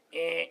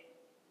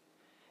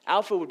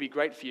 Alpha would be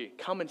great for you.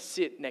 Come and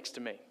sit next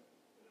to me.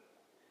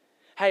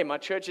 Hey, my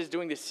church is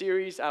doing this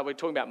series. We're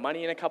talking about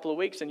money in a couple of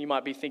weeks, and you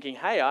might be thinking,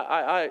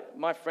 hey,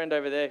 my friend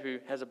over there who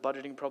has a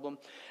budgeting problem,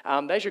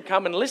 they should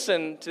come and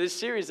listen to this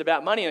series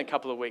about money in a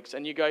couple of weeks.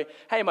 And you go,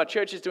 hey, my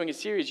church is doing a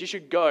series. You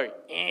should go.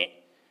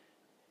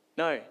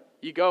 No,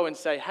 you go and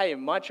say, hey,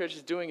 my church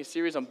is doing a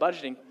series on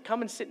budgeting.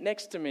 Come and sit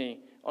next to me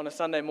on a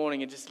Sunday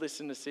morning and just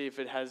listen to see if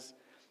it has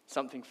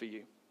something for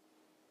you.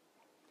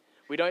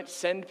 We don't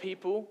send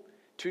people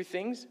to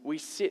things. We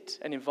sit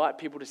and invite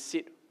people to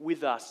sit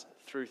with us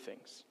through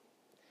things.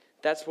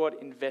 That's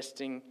what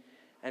investing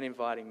and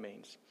inviting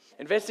means.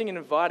 Investing and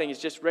inviting is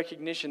just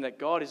recognition that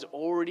God is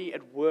already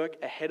at work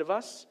ahead of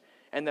us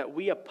and that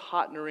we are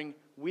partnering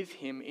with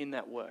Him in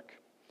that work.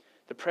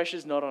 The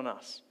pressure's not on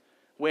us.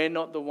 We're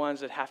not the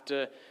ones that have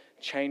to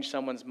change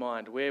someone's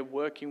mind. We're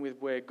working with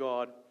where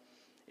God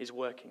is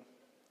working.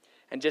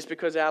 And just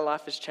because our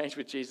life has changed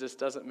with Jesus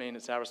doesn't mean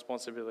it's our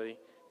responsibility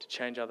to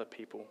change other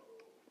people.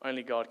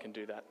 Only God can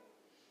do that.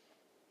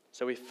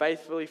 So we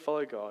faithfully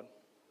follow God.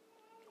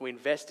 We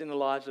invest in the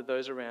lives of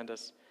those around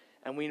us,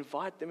 and we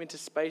invite them into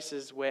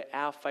spaces where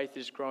our faith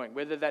is growing,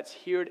 whether that's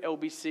here at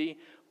LBC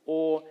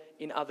or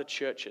in other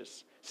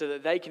churches, so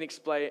that they can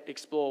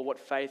explore what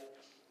faith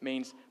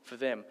means for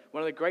them.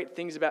 One of the great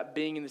things about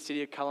being in the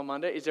city of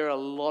Kalamunda is there are a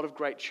lot of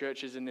great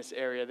churches in this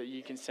area that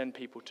you can send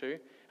people to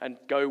and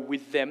go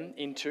with them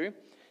into,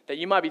 that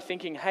you might be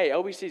thinking, hey,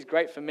 LBC is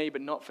great for me,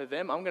 but not for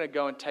them. I'm going to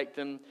go and take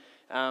them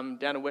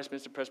down to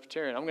Westminster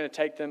Presbyterian. I'm going to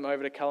take them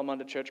over to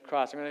Kalamunda Church of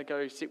Christ. I'm going to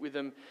go sit with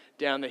them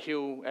down the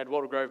hill at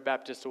Walter Grove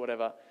Baptist or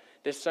whatever.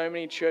 There's so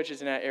many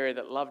churches in our area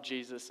that love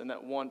Jesus and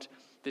that want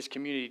this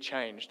community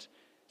changed.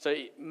 So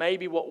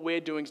maybe what we're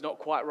doing is not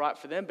quite right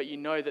for them, but you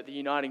know that the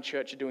Uniting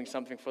Church are doing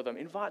something for them.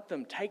 Invite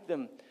them, take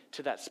them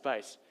to that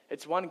space.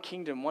 It's one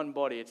kingdom, one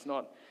body. It's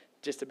not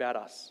just about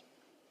us.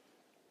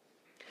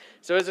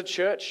 So as a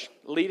church,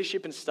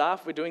 leadership and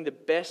staff, we're doing the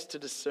best to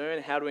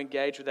discern how to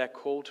engage with our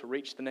call to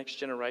reach the next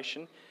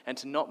generation and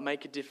to not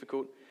make it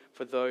difficult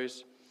for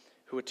those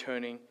who are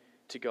turning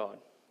to God.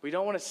 We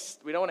don't want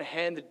to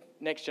hand the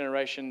next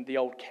generation the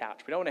old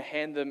couch. We don't want to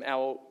hand them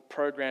our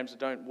programs that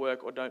don't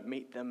work or don't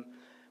meet them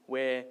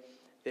where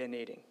they're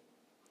needing.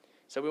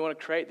 So we want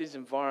to create these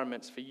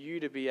environments for you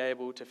to be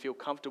able to feel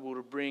comfortable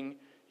to bring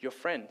your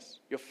friends,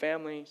 your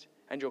families,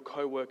 and your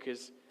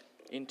co-workers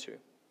into,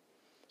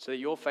 so that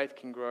your faith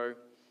can grow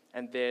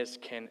and theirs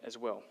can as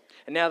well.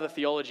 And now the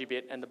theology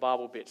bit and the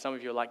Bible bit. Some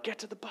of you are like, get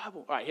to the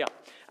Bible. All right, here.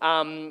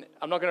 I'm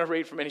not going to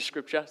read from any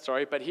scripture,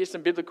 sorry, but here's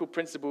some biblical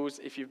principles.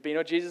 If you've been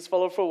a Jesus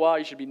follower for a while,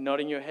 you should be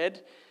nodding your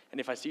head. And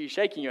if I see you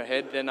shaking your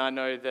head, then I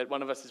know that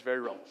one of us is very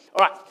wrong.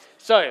 All right,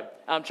 so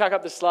chuck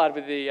up the slide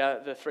with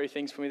the three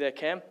things for me there,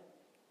 Cam.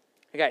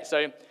 Okay,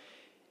 so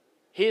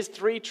here's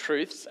three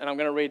truths, and I'm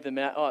going to read them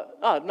out.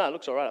 Oh no, it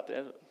looks all right up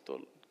there. I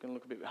thought it was going to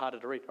look a bit harder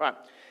to read. All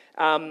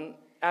right.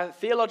 Our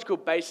theological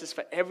basis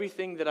for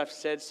everything that I've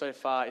said so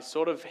far is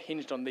sort of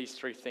hinged on these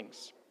three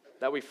things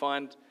that we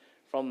find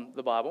from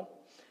the Bible.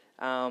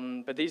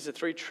 But these are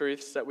three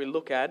truths that we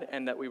look at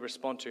and that we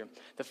respond to.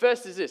 The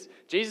first is this: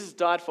 Jesus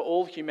died for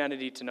all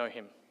humanity to know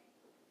Him.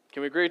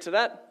 Can we agree to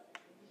that?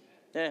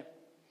 Yeah.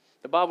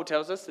 The Bible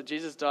tells us that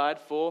Jesus died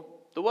for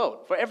the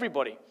world, for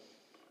everybody,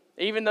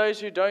 even those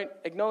who don't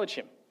acknowledge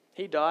Him.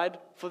 He died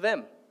for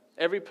them.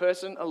 Every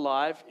person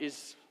alive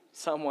is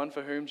someone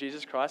for whom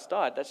Jesus Christ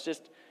died. That's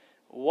just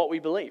what we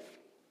believe.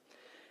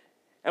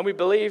 And we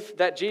believe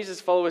that Jesus'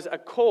 followers are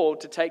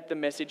called to take the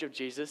message of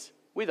Jesus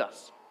with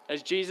us.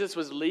 As Jesus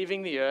was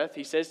leaving the earth,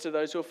 he says to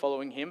those who are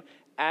following him,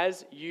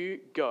 as you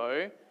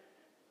go,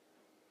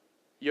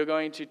 you're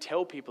going to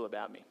tell people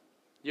about me.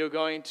 You're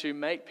going to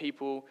make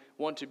people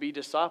want to be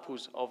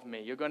disciples of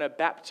me. You're going to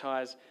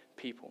baptize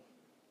people.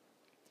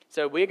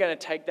 So we're going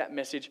to take that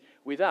message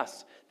with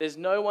us. There's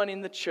no one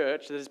in the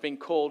church that has been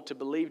called to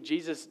believe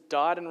Jesus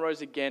died and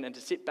rose again and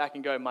to sit back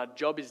and go, my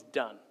job is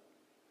done.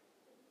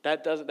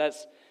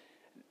 That's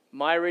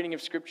my reading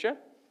of Scripture,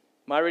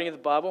 my reading of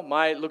the Bible,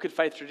 my look at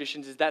faith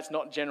traditions is that's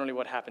not generally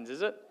what happens,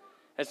 is it?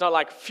 It's not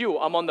like, phew,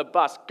 I'm on the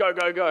bus, go,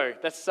 go, go.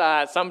 That's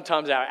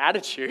sometimes our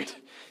attitude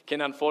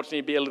can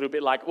unfortunately be a little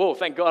bit like, oh,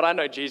 thank God I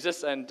know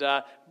Jesus, and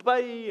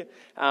bye.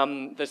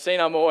 The scene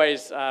I'm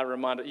always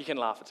reminded, you can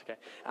laugh, it's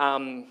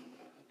okay.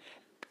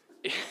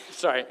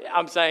 Sorry,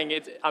 I'm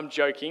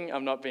joking,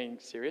 I'm not being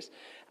serious.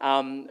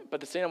 But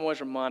the scene I'm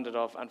always reminded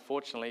of,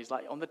 unfortunately, is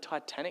like on the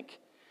Titanic.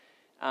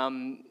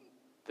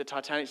 The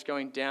Titanic's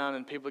going down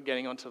and people are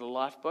getting onto the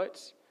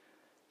lifeboats.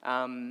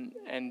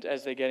 And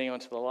as they're getting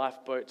onto the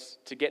lifeboats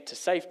to get to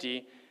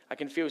safety, I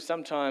can feel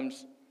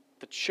sometimes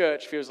the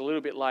church feels a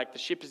little bit like the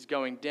ship is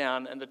going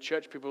down and the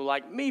church people are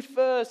like, me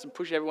first, and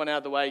push everyone out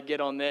of the way,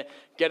 get on there,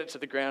 get it to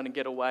the ground and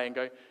get away and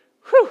go,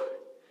 whew.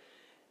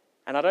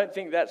 And I don't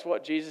think that's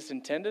what Jesus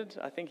intended.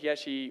 I think he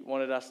actually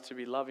wanted us to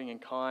be loving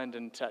and kind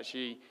and to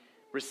actually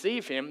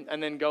receive him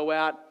and then go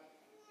out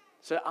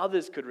so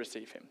others could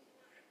receive him.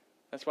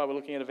 That's why we're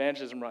looking at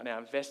evangelism right now,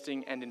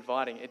 investing and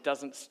inviting. It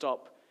doesn't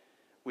stop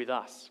with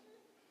us.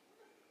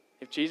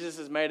 If Jesus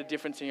has made a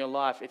difference in your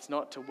life, it's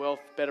not to wealth,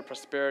 better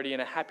prosperity,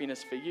 and a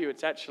happiness for you.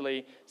 It's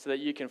actually so that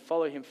you can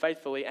follow him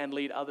faithfully and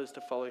lead others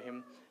to follow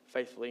him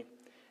faithfully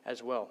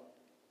as well.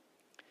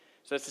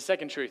 So that's the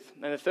second truth.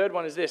 And the third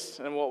one is this,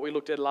 and what we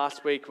looked at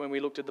last week when we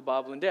looked at the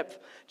Bible in depth.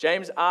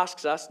 James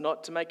asks us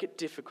not to make it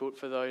difficult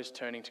for those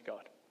turning to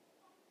God.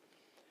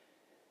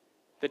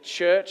 The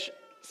church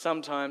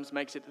sometimes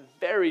makes it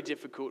very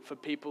difficult for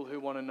people who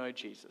want to know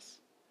Jesus.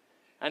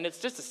 And it's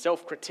just a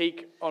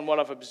self-critique on what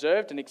I've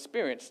observed and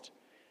experienced.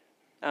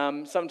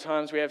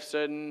 Sometimes we have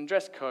certain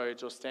dress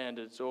codes or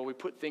standards, or we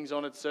put things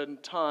on at certain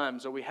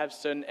times, or we have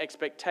certain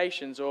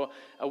expectations, or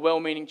a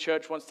well-meaning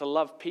church wants to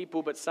love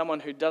people, but someone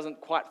who doesn't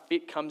quite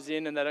fit comes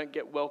in and they don't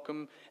get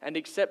welcome and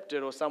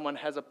accepted, or someone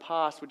has a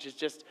past which is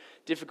just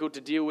difficult to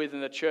deal with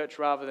in the church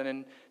rather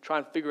than try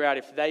and figure out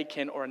if they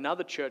can or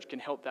another church can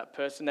help that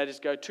person. They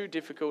just go too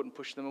difficult and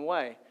push them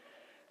away.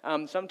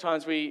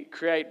 Sometimes we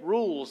create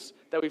rules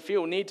that we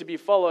feel need to be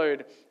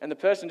followed, and the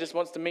person just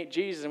wants to meet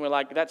Jesus, and we're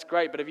like, that's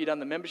great, but have you done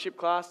the membership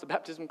class, the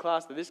baptism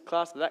class, the this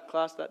class, the that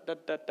class,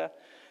 that?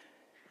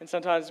 And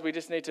sometimes we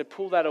just need to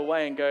pull that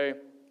away and go,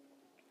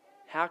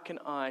 how can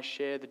I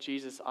share the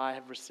Jesus I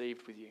have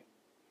received with you?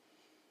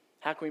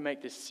 How can we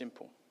make this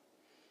simple?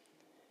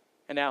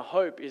 And our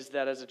hope is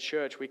that as a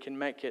church, we can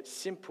make it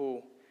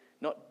simple,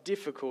 not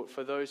difficult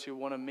for those who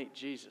want to meet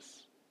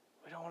Jesus.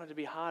 We don't want it to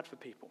be hard for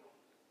people.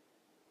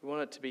 We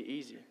want it to be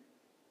easy.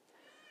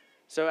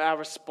 So our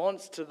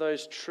response to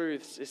those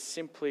truths is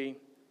simply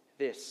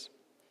this.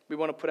 We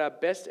want to put our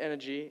best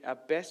energy, our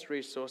best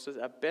resources,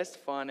 our best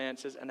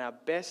finances, and our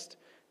best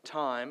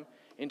time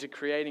into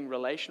creating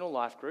relational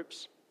life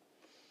groups,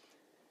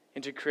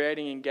 into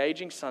creating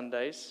engaging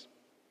Sundays,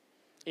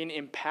 in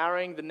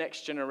empowering the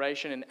next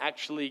generation and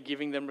actually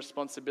giving them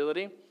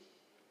responsibility.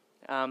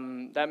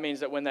 That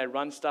means that when they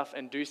run stuff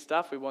and do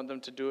stuff, we want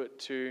them to do it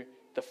to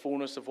the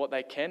fullness of what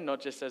they can,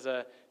 not just as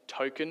a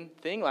token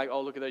thing, like,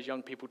 oh, look at those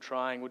young people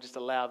trying, we'll just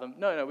allow them.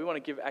 No, we want to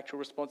give actual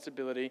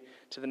responsibility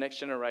to the next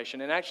generation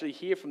and actually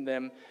hear from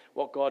them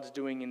what God's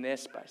doing in their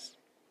space.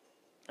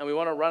 And we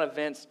want to run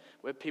events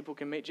where people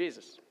can meet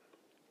Jesus.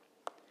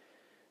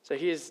 So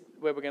here's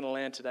where we're going to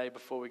land today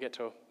before we get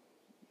to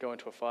go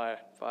into a fire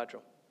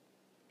drill.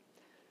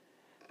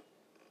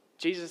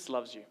 Jesus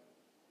loves you.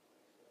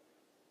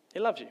 He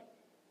loves you.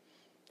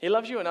 He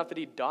loves you enough that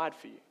he died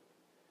for you.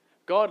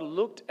 God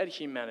looked at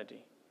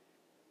humanity.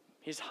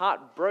 His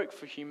heart broke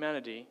for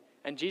humanity,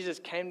 and Jesus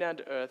came down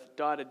to earth,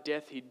 died a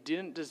death he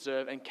didn't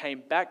deserve, and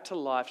came back to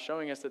life,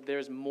 showing us that there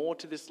is more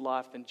to this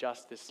life than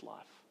just this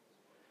life.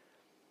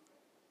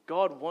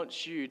 God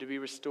wants you to be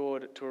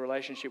restored to a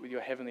relationship with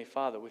your Heavenly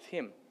Father, with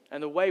him.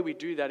 And the way we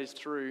do that is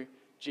through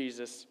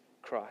Jesus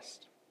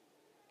Christ.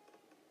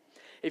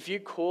 If you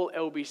call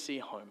LBC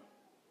home,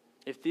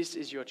 if this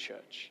is your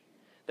church,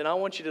 then I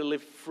want you to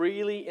live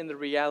freely in the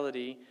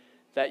reality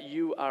that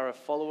you are a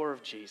follower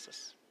of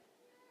Jesus.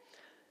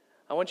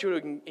 I want you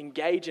to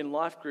engage in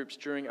life groups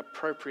during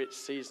appropriate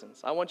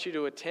seasons. I want you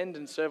to attend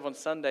and serve on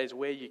Sundays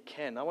where you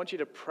can. I want you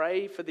to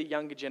pray for the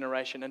younger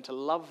generation and to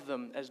love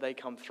them as they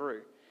come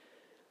through.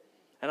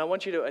 And I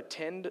want you to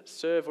attend,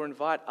 serve, or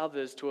invite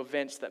others to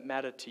events that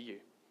matter to you.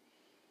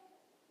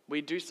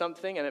 We do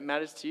something and it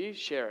matters to you,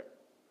 share it.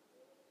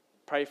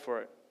 Pray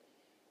for it.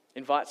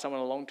 Invite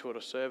someone along to it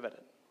or serve at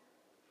it.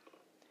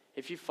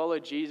 If you follow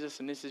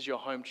Jesus and this is your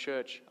home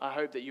church, I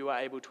hope that you are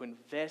able to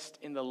invest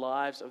in the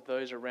lives of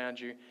those around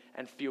you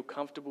and feel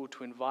comfortable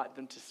to invite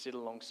them to sit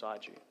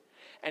alongside you.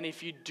 And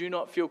if you do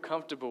not feel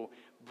comfortable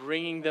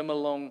bringing them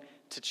along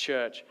to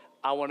church,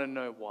 I want to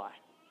know why.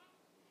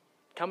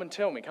 Come and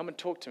tell me. Come and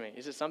talk to me.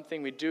 Is it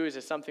something we do? Is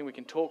it something we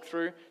can talk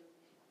through?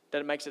 That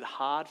it makes it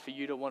hard for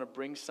you to want to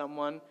bring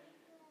someone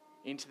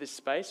into this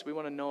space? We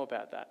want to know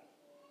about that.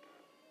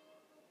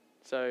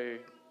 So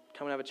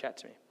come and have a chat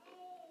to me.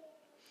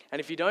 And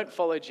if you don't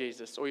follow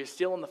Jesus, or you're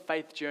still on the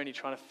faith journey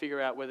trying to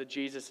figure out whether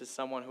Jesus is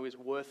someone who is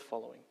worth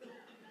following,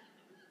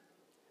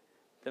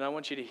 then I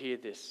want you to hear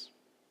this.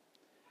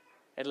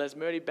 At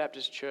Lesmurdy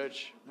Baptist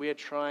Church, we are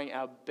trying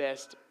our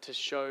best to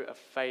show a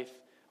faith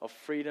of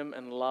freedom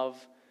and love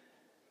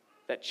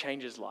that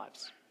changes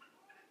lives.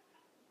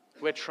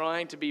 We're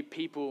trying to be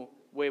people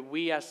where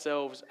we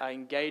ourselves are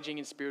engaging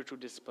in spiritual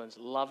disciplines,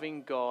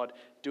 loving God,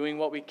 doing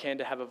what we can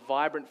to have a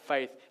vibrant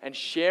faith and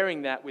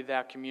sharing that with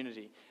our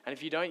community. And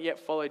if you don't yet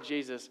follow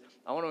Jesus,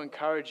 I want to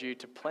encourage you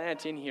to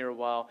plant in here a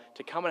while,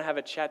 to come and have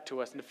a chat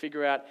to us and to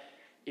figure out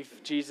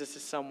if Jesus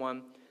is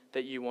someone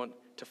that you want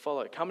to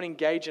follow. Come and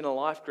engage in a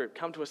life group.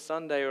 Come to a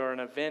Sunday or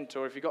an event,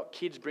 or if you've got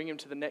kids, bring them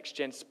to the next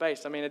gen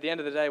space. I mean, at the end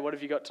of the day, what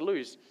have you got to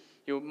lose?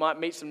 You might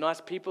meet some nice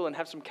people and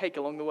have some cake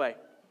along the way.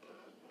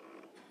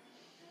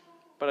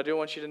 But I do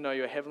want you to know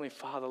your Heavenly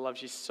Father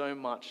loves you so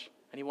much,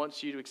 and He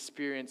wants you to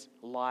experience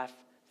life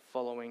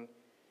following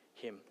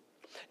Him.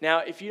 Now,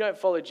 if you don't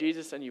follow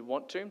Jesus and you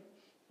want to,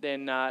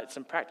 then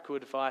some practical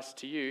advice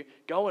to you.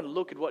 Go and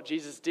look at what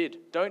Jesus did.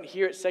 Don't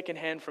hear it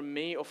secondhand from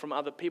me or from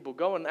other people.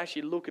 Go and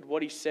actually look at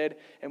what He said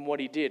and what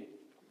He did.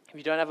 If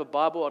you don't have a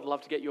Bible, I'd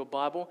love to get you a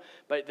Bible.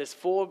 But there's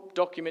 4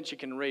 documents you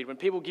can read. When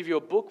people give you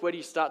a book, where do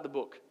you start the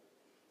book?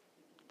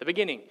 The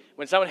beginning.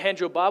 When someone hands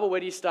you a Bible, where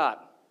do you start?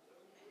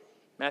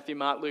 Matthew,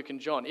 Mark, Luke, and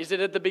John. Is it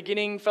at the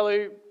beginning,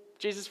 fellow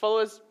Jesus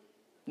followers?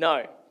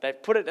 No,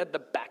 they've put it at the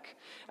back.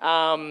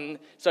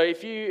 So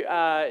if you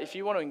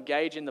want to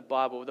engage in the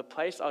Bible, the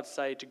place I'd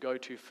say to go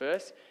to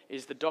first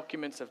is the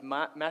documents of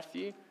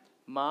Matthew,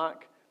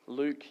 Mark,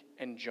 Luke,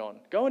 and John.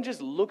 Go and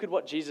just look at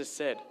what Jesus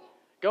said.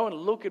 Go and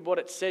look at what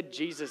it said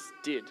Jesus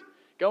did.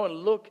 Go and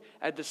look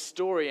at the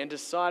story and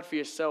decide for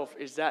yourself,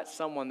 is that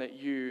someone that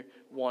you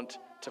want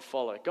to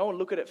follow? Go and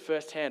look at it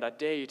firsthand. I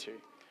dare you to.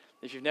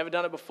 If you've never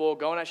done it before,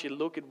 go and actually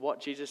look at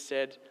what Jesus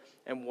said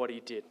and what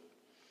He did.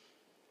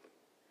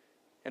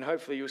 And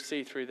hopefully you'll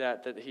see through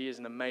that He is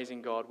an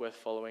amazing God worth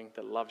following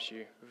that loves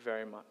you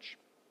very much.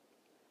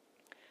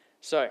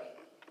 So,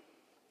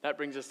 that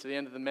brings us to the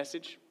end of the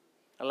message.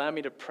 Allow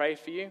me to pray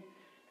for you.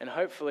 And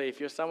hopefully,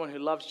 if you're someone who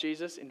loves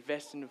Jesus,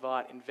 invest and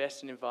invite,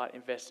 invest and invite,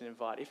 invest and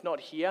invite. If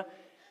not here,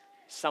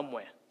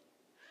 somewhere.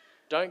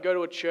 Don't go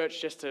to a church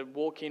just to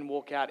walk in,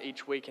 walk out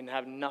each week and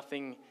have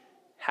nothing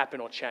happen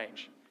or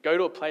change. Go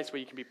to a place where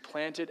you can be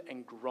planted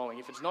and growing.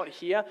 If it's not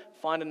here,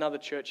 find another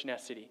church in our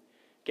city.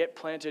 Get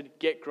planted,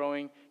 get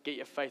growing, get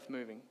your faith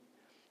moving.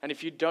 And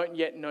if you don't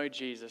yet know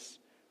Jesus,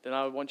 then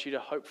I want you to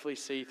hopefully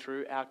see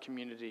through our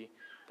community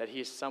that He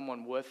is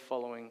someone worth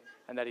following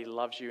and that He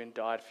loves you and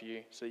died for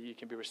you so that you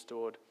can be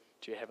restored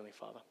to your Heavenly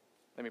Father.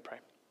 Let me pray.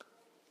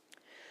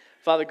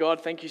 Father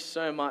God, thank you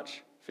so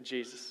much for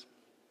Jesus.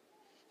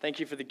 Thank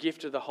you for the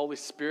gift of the Holy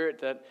Spirit,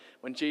 that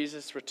when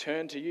Jesus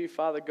returned to you,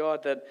 Father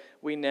God, that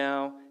we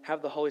now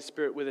have the Holy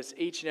Spirit with us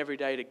each and every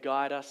day to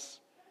guide us,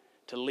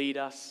 to lead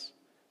us,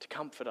 to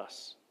comfort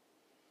us,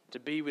 to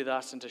be with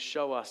us and to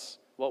show us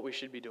what we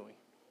should be doing.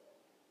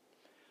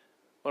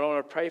 What I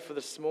want to pray for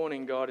this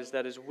morning, God, is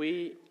that as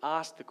we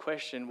ask the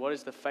question, what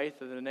is the faith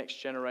of the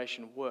next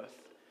generation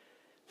worth,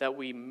 that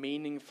we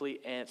meaningfully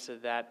answer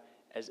that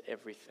as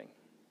everything.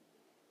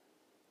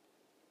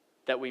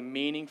 That we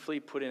meaningfully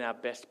put in our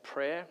best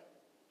prayer,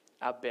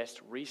 our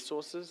best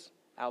resources,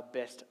 our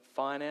best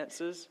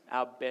finances,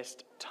 our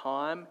best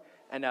time,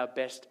 and our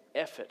best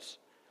effort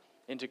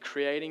into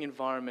creating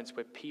environments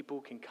where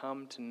people can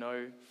come to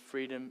know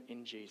freedom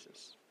in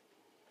Jesus.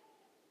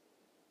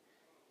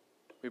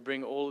 We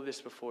bring all of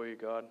this before you,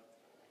 God.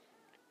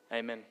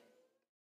 Amen.